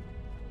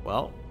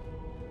 Well,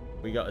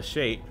 we got a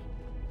shape.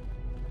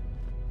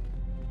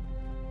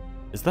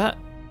 Is that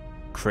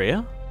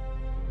Kreia?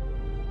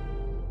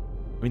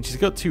 I mean, she's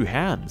got 2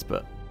 hands,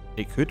 but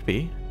it could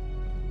be.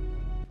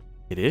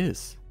 It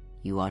is.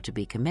 You are to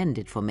be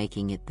commended for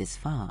making it this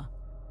far.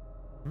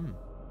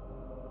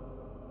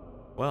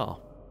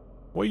 Well,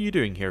 what are you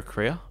doing here,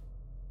 Kreia?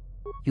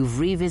 You've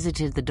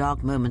revisited the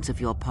dark moments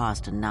of your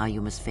past, and now you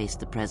must face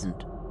the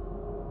present.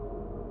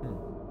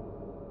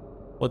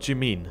 What do you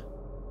mean?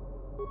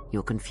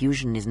 Your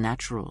confusion is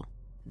natural.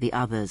 The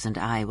others and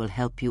I will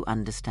help you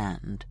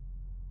understand.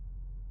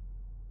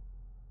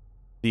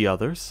 The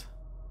others?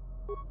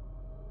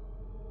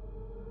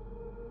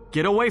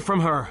 Get away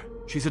from her!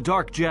 She's a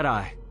dark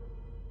Jedi.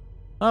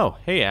 Oh,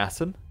 hey,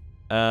 Atten.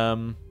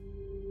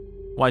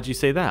 Why'd you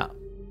say that?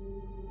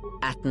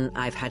 Atten,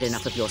 I've had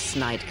enough of your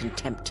snide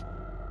contempt.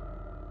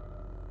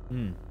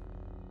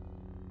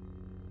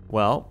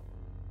 Well,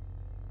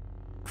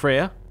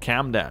 Kreia,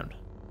 calm down.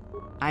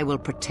 I will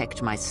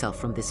protect myself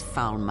from this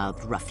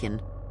foul-mouthed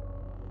ruffian.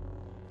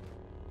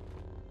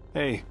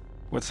 Hey,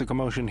 what's the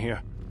commotion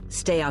here?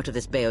 Stay out of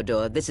this,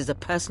 Beodor. This is a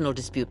personal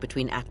dispute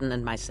between Atten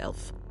and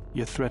myself.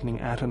 You're threatening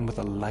Atten with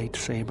a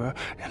lightsaber,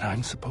 and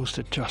I'm supposed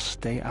to just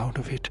stay out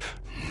of it?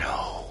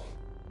 No.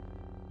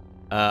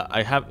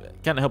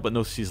 Can't help but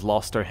notice she's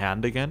lost her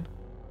hand again.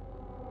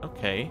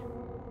 Okay.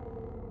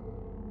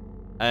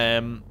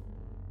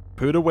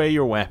 Put away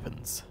your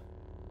weapons.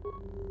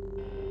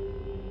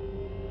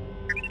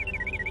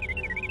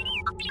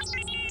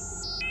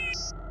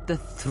 The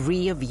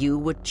 3 of you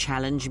would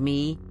challenge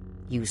me?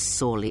 You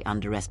sorely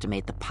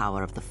underestimate the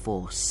power of the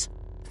Force.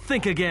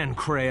 Think again,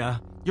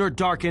 Kreia. Your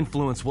dark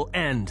influence will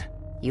end.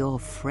 Your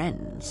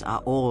friends are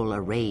all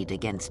arrayed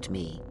against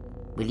me.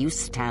 Will you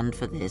stand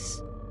for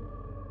this?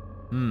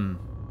 I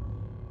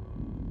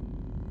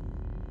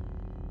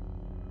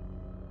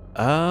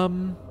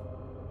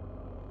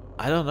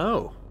don't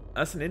know.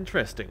 That's an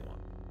interesting one.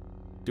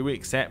 Do we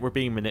accept we're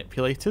being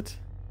manipulated?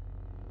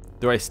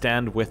 Do I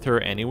stand with her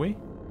anyway?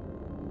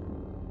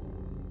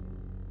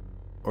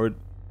 Or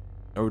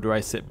do I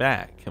sit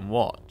back and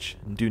watch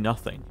and do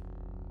nothing?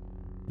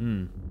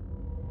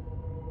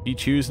 If you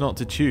choose not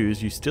to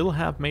choose, you still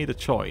have made a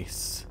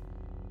choice.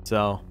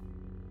 So,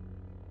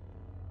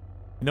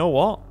 you know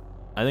what?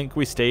 I think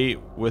we stay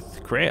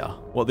with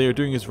Kreia. What they are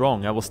doing is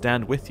wrong. I will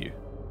stand with you.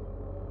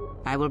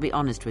 I will be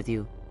honest with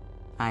you.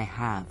 I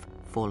have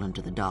fallen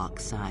to the dark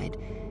side.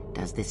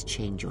 Does this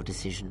change your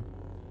decision?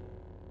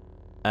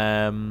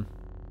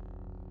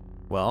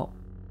 Well,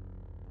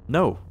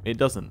 no, it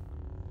doesn't.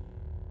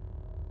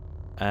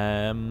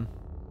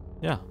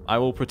 Yeah, I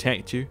will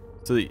protect you.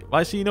 So,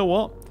 actually, you know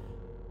what?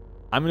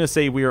 I'm going to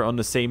say we are on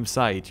the same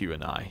side, you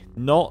and I.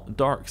 Not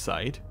dark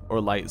side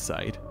or light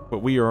side, but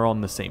we are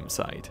on the same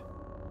side.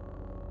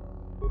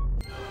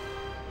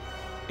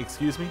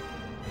 Excuse me?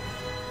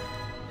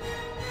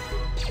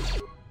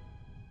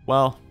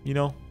 Well, you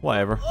know,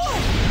 whatever.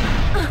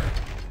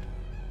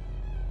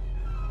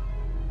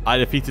 I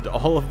defeated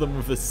all of them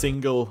with a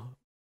single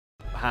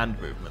hand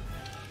movement.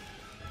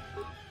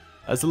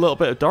 That's a little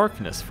bit of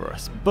darkness for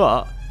us,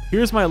 but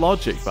here's my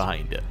logic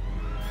behind it.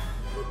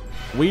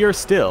 We are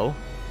still,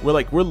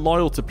 we're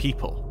loyal to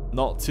people,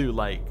 not to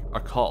like a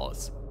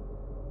cause.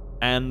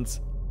 And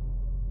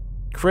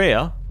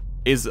Kreia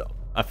is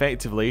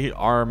effectively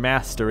our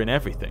master in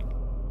everything.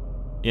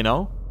 You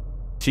know?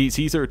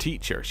 She's our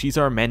teacher, she's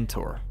our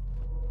mentor.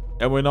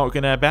 And we're not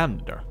going to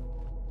abandon her.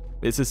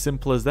 It's as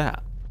simple as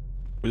that.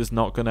 We're just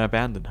not going to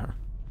abandon her.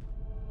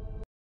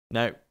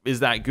 Now,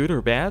 is that good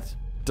or bad?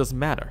 Doesn't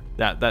matter.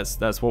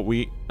 That's what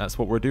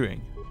we're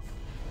doing.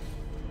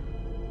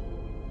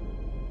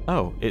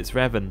 Oh, it's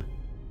Revan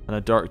and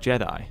a Dark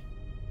Jedi.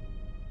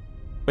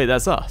 Wait,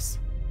 that's us.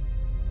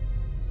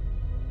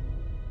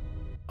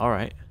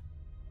 Alright.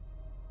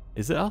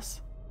 Is it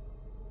us?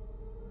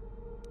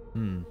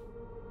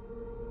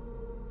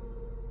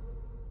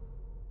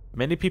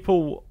 Many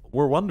people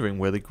were wondering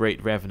where the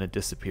Great Revan had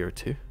disappeared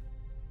to.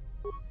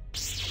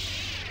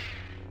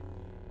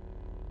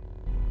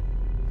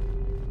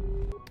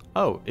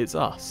 Oh, it's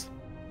us.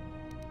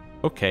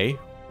 Okay,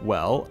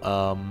 well,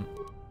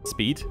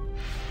 speed.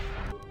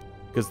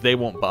 Because they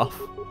won't buff.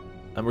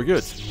 And we're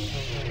good.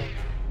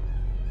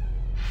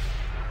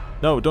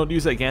 No, don't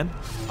use it again.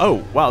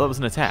 Oh, wow, that was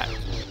an attack.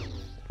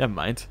 Never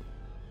mind.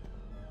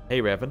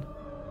 Hey, Revan.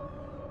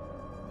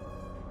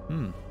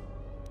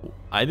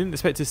 I didn't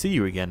expect to see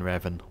you again,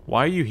 Revan.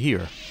 Why are you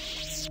here?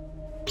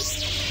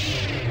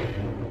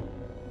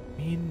 I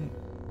mean,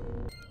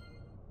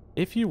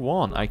 if you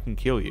want, I can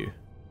kill you.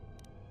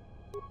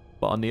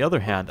 But on the other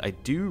hand, I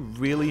do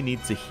really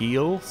need to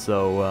heal,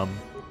 so,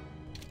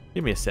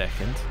 give me a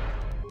second.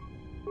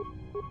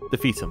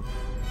 Defeat him.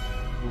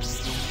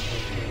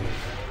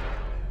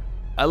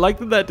 I like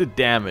that that did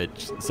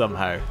damage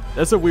somehow.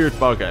 That's a weird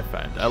bug I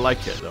found. I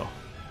like it though.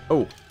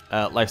 Oh,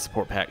 life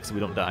support pack so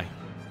we don't die.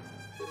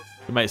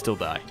 We might still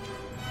die.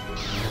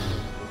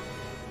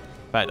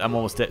 In fact, I'm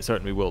almost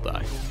certain we will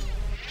die.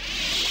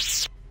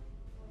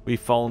 We've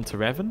fallen to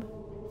Revan.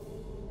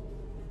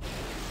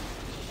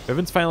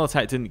 Revan's final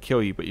attack didn't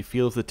kill you, but you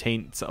feel the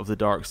taints of the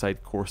dark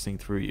side coursing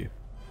through you.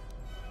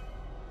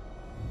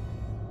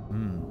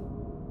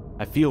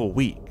 I feel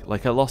weak,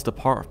 like I lost a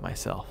part of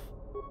myself.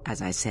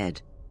 As I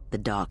said, the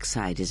dark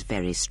side is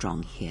very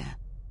strong here.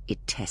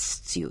 It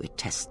tests you, it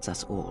tests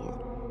us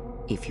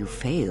all. If you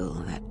fail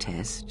that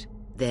test,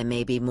 there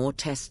may be more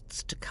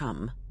tests to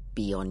come.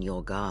 Be on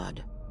your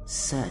guard.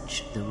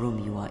 Search the room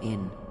you are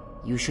in.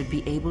 You should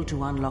be able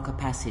to unlock a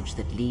passage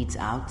that leads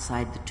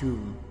outside the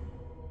tomb.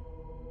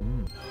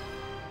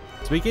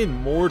 So we gain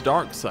more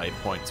dark side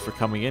points for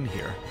coming in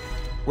here.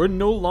 We're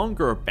no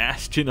longer a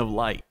bastion of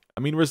light.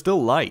 I mean, we're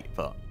still light,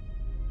 but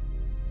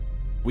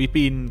we've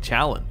been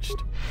challenged.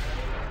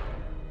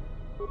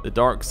 The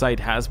dark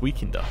side has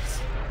weakened us.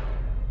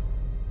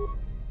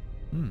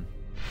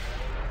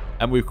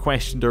 And we've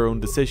questioned our own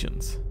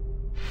decisions.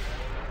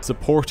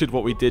 Supported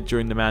what we did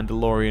during the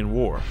Mandalorian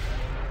War.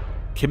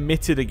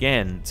 Committed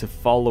again to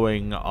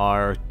following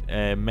our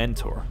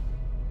mentor.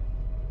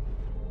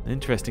 An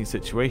interesting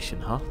situation,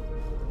 huh?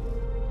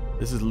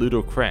 This is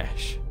Ludo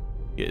Kresh.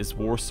 Get his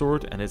war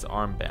sword and his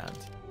armband.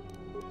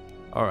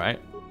 Alright,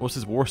 what's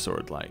his war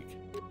sword like?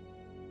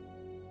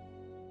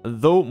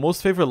 Though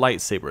most favor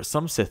lightsabers,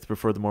 some Sith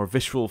prefer the more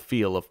visceral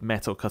feel of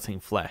metal cutting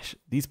flesh.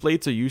 These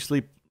blades are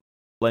usually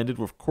blended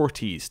with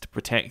Cortese to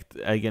protect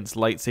against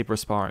lightsaber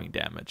sparring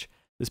damage.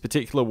 This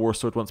particular war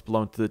sword once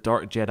belonged to the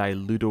Dark Jedi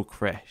Ludo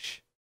Kresh.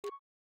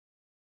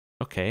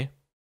 Okay.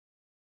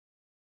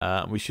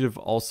 We should have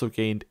also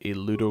gained a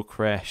Ludo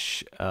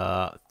Kresh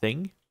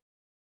thing.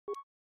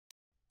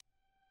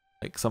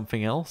 Like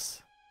something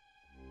else.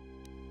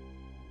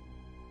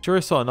 Sure,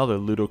 I saw another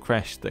Ludo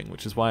Kresh thing,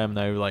 which is why I'm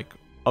now like,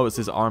 oh, it's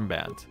his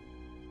armband.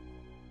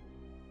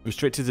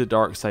 Restricted to the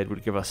dark side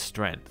would give us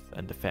strength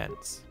and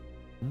defense.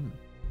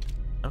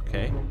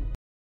 Okay.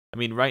 I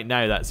mean, right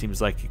now that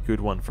seems like a good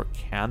one for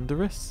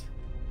Canderous.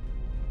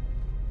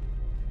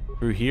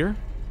 Through here,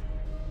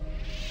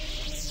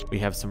 we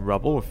have some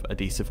rubble with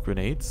adhesive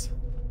grenades.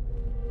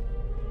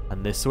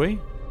 And this way,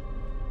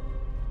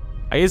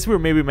 I guess we were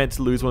maybe meant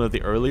to lose one of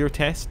the earlier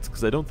tests,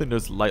 because I don't think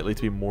there's likely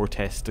to be more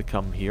tests to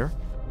come here.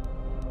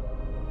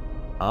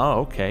 Oh,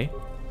 okay.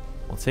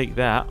 We'll take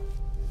that.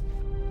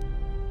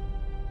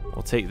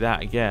 We'll take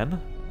that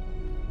again.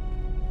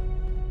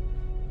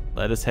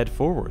 Let us head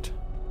forward.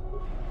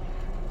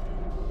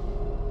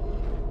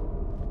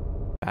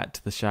 Back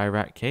to the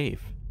Chirac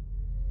Cave.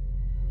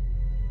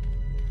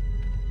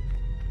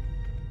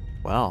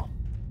 Well,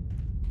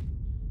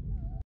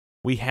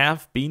 we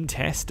have been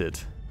tested,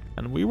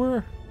 and we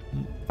were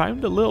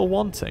found a little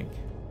wanting.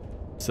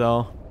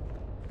 So,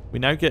 we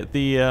now get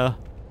the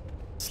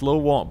slow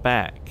walk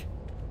back,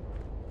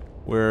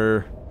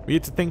 where we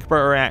had to think about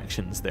our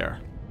actions there.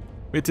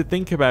 We had to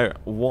think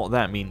about what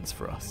that means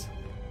for us.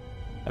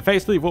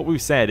 Effectively, what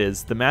we've said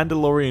is, the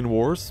Mandalorian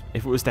Wars,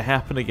 if it was to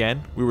happen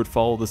again, we would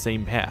follow the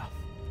same path.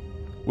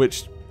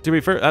 Which, to be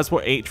fair, that's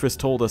what Atris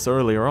told us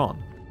earlier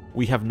on.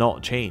 We have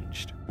not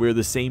changed. We're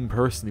the same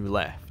person who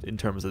left, in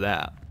terms of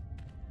that.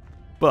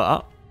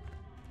 But,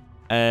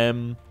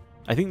 I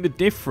think the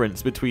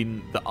difference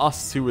between the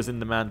us who was in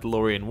the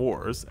Mandalorian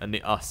Wars and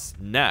the us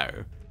now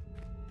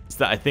is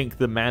that I think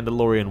the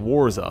Mandalorian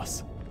Wars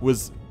us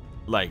was,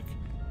 like,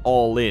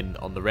 all in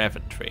on the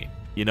Revan train,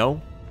 you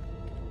know?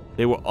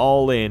 They were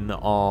all in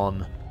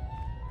on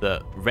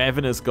the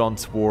Revan has gone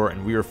to war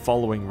and we are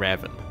following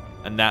Revan.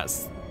 And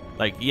that's,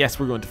 like, yes,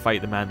 we're going to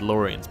fight the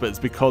Mandalorians, but it's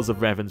because of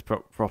Revan's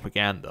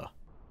propaganda.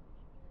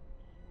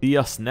 The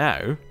us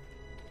now,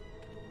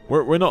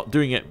 we're not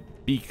doing it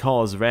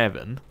because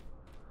Revan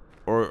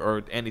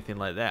or anything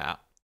like that.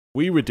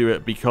 We would do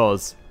it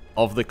because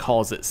of the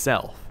cause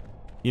itself.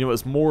 You know,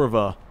 it's more of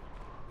a,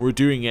 we're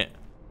doing it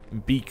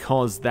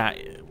because that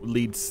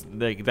leads,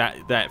 like,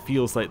 that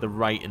feels like the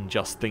right and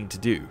just thing to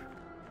do.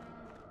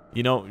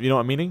 You know what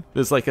I'm meaning?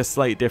 There's like a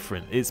slight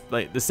difference. It's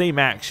like the same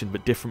action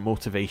but different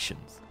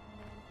motivations.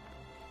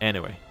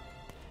 Anyway,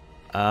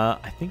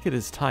 I think it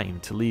is time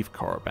to leave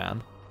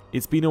Korriban.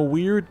 It's been a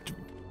weird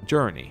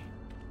journey,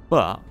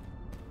 but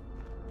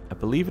I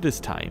believe it is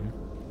time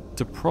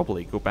to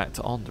probably go back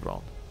to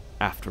Onderon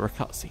after a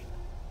cutscene,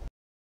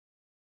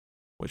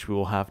 which we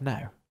will have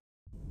now.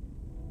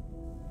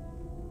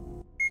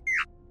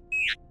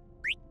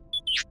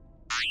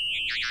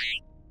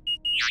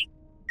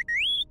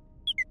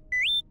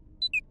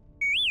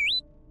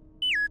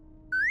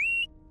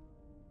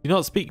 Do you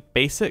not speak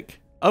basic?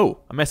 Oh,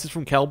 a message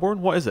from Kelborn?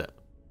 What is it?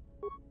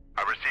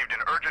 I received an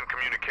urgent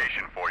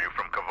communication for you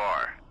from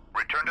Kavar.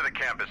 Return to the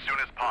camp as soon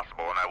as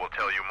possible and I will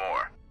tell you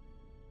more.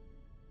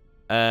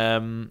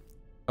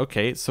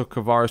 Okay, so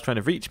Kavar is trying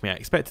to reach me. I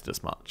expected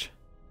as much.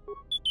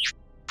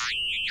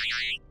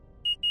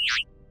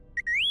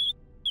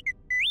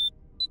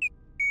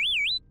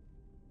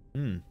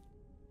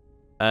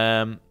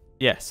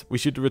 yes, we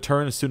should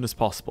return as soon as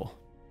possible.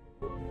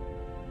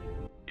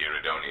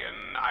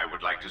 Iridonian, I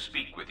would like to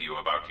speak with you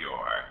about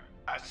your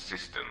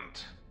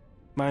assistant.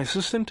 My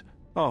assistant?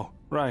 Oh,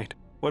 right.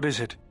 What is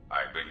it?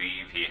 I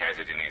believe he has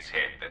it in his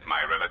head that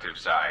my relative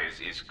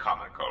size is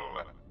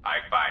comical. I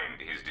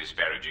find his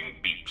disparaging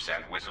beeps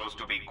and whistles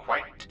to be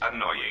quite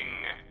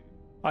annoying.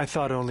 I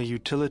thought only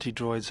utility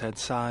droids had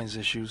size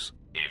issues.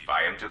 If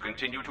I am to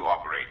continue to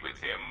operate with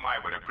him,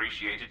 I would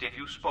appreciate it if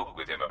you spoke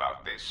with him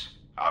about this.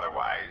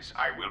 Otherwise,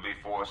 I will be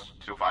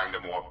forced to find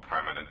a more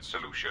permanent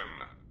solution.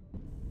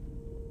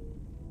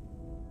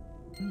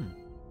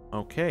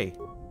 Okay.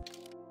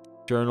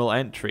 Journal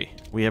entry.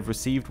 We have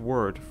received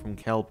word from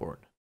Kelborn.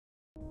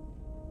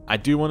 I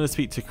do want to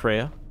speak to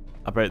Kreia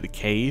about the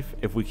cave,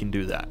 if we can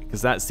do that.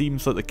 Because that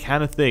seems like the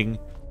kind of thing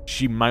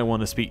she might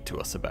want to speak to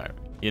us about.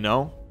 You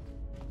know?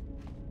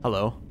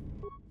 Hello.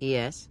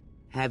 Yes?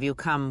 Have you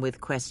come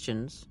with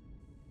questions?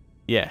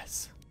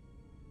 Yes.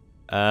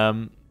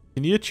 Can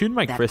you attune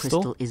my that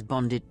crystal? Is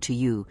bonded to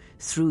you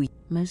through...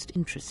 Most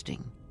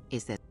interesting.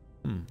 Is that...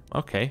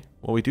 Okay.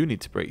 Well, we do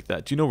need to break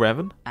that. Do you know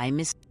Revan? I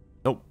miss...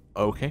 Nope.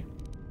 Okay.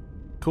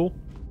 Cool.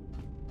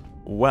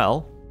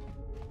 Well,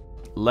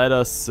 let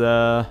us,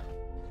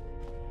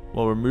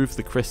 remove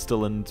the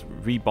crystal and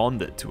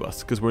rebond it to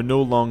us, because we're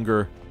no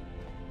longer,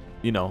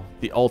 you know,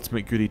 the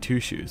ultimate goody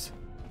two-shoes.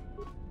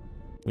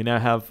 We now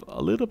have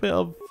a little bit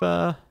of,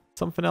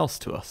 something else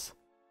to us.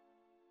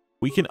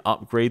 We can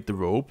upgrade the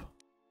robe.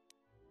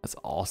 That's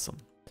awesome.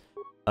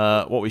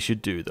 What we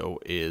should do, though,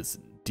 is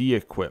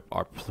de-equip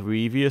our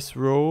previous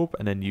robe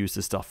and then use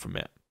the stuff from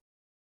it.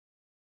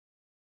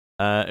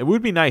 It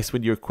would be nice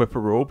when you equip a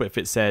robe if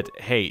it said,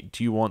 hey,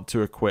 do you want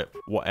to equip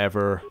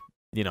whatever,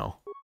 you know,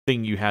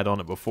 thing you had on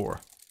it before.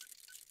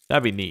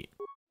 That'd be neat.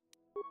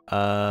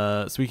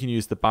 So we can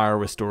use the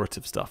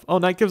bio-restorative stuff. Oh,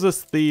 and that gives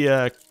us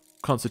the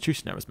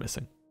constitution I was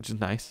missing, which is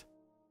nice.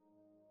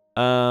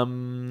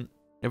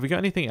 Have we got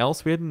anything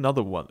else? We had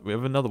another one. We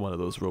have another one of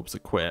those robes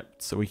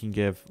equipped, so we can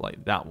give,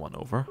 like, that one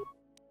over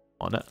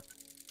on it.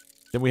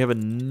 Then we have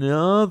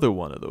another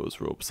one of those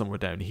robes somewhere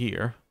down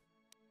here.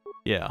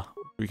 Yeah,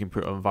 we can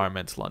put an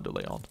environmental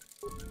underlay on.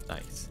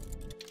 Nice.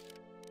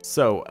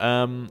 So,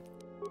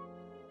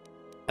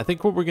 I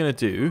think what we're going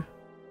to do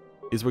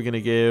is we're going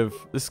to give...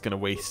 This is going to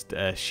waste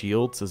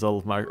shields as all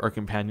of our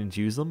companions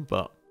use them,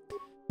 but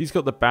he's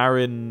got the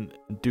Baron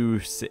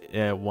Deuce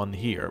one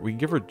here. We can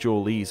give her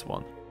Jolie's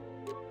one.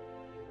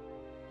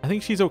 I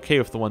think she's okay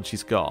with the one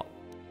she's got.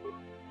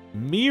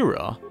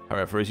 Mira,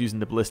 however, is using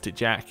the Ballistic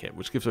Jacket,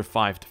 which gives her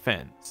 5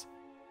 defense.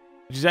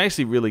 Which is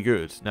actually really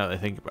good, now that I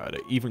think about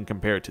it, even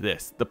compared to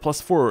this. The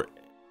 +4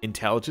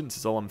 intelligence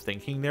is all I'm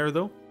thinking there,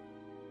 though.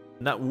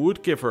 And that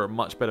would give her a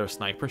much better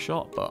sniper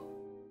shot, but...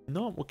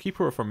 No, we'll keep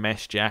her with her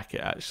mesh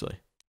jacket, actually.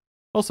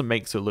 Also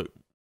makes her look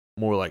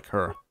more like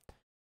her.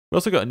 We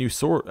also got a new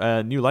sword,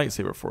 new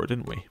lightsaber for her,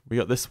 didn't we? We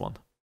got this one.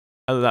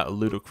 Either that or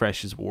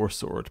Ludocresh's war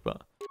sword,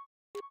 but...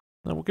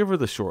 No, we'll give her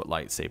the short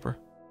lightsaber.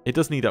 It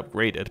does need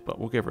upgraded, but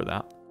we'll give her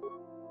that.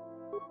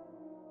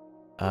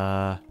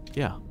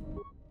 Yeah.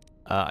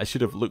 I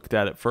should have looked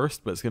at it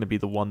first, but it's going to be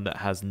the one that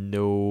has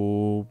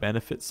no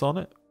benefits on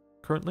it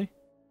currently.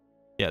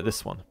 Yeah,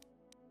 this one.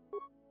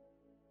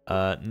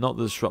 Not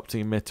the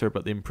disrupting emitter,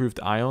 but the improved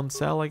ion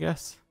cell, I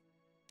guess.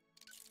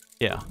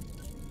 Yeah.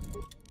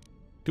 Do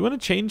you want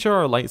to change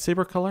our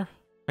lightsaber color?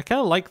 I kind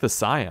of like the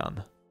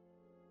cyan,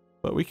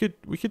 but we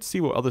could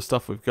see what other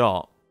stuff we've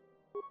got.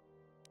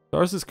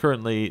 Ours is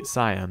currently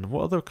cyan.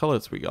 What other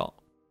colors we got?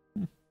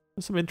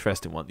 There's some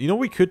interesting ones. You know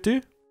what we could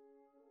do?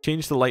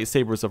 Change the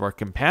lightsabers of our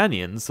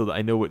companions so that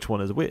I know which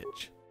one is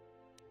which.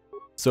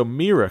 So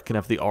Mira can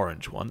have the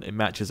orange one. It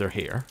matches her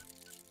hair.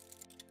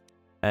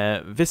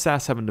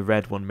 Visas having the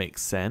red one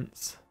makes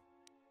sense.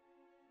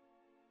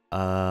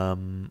 I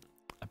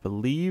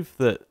believe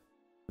that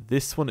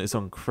this one is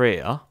on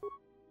Kreia.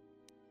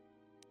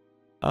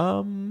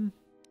 So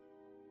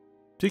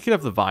you could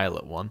have the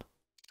violet one.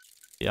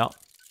 Yeah.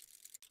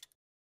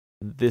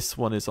 This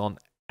one is on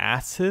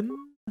Aten.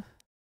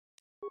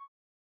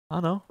 I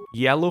don't know.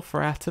 Yellow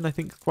for Aten I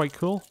think is quite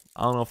cool.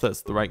 I don't know if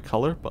that's the right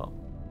color, but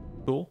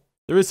cool.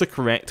 There is a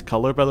correct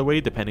color, by the way,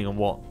 depending on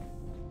what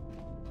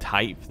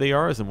type they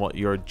are, as in what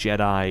your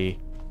Jedi...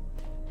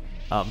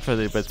 I'm trying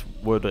to think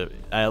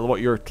about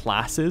what your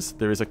class is.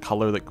 There is a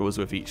color that goes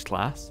with each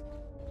class.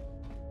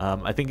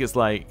 I think it's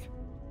like...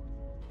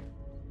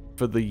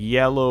 For the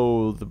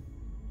yellow, the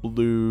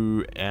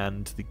blue,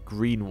 and the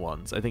green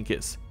ones, I think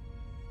it's...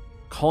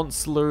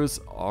 Consulars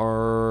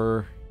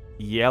are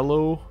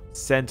yellow,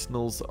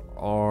 Sentinels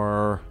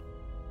are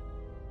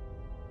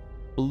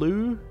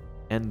blue,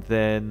 and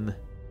then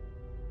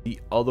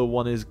the other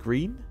one is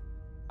green.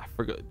 I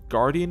forgot.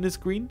 Guardian is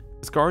green?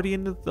 Is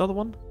Guardian the other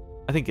one?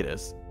 I think it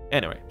is.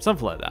 Anyway,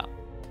 something like that.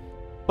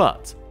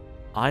 But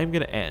I'm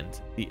going to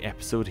end the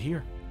episode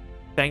here.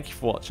 Thank you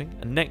for watching,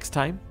 and next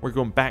time we're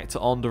going back to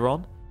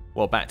Onderon,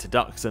 well, back to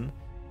Duxon,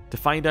 to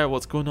find out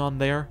what's going on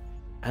there,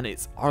 and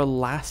it's our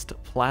last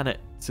planet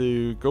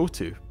to go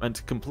to and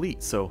to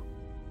complete, so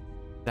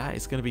that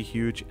is going to be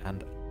huge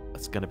and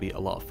it's going to be a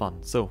lot of fun.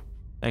 So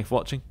Thanks for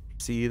watching.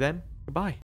 See you then. Goodbye.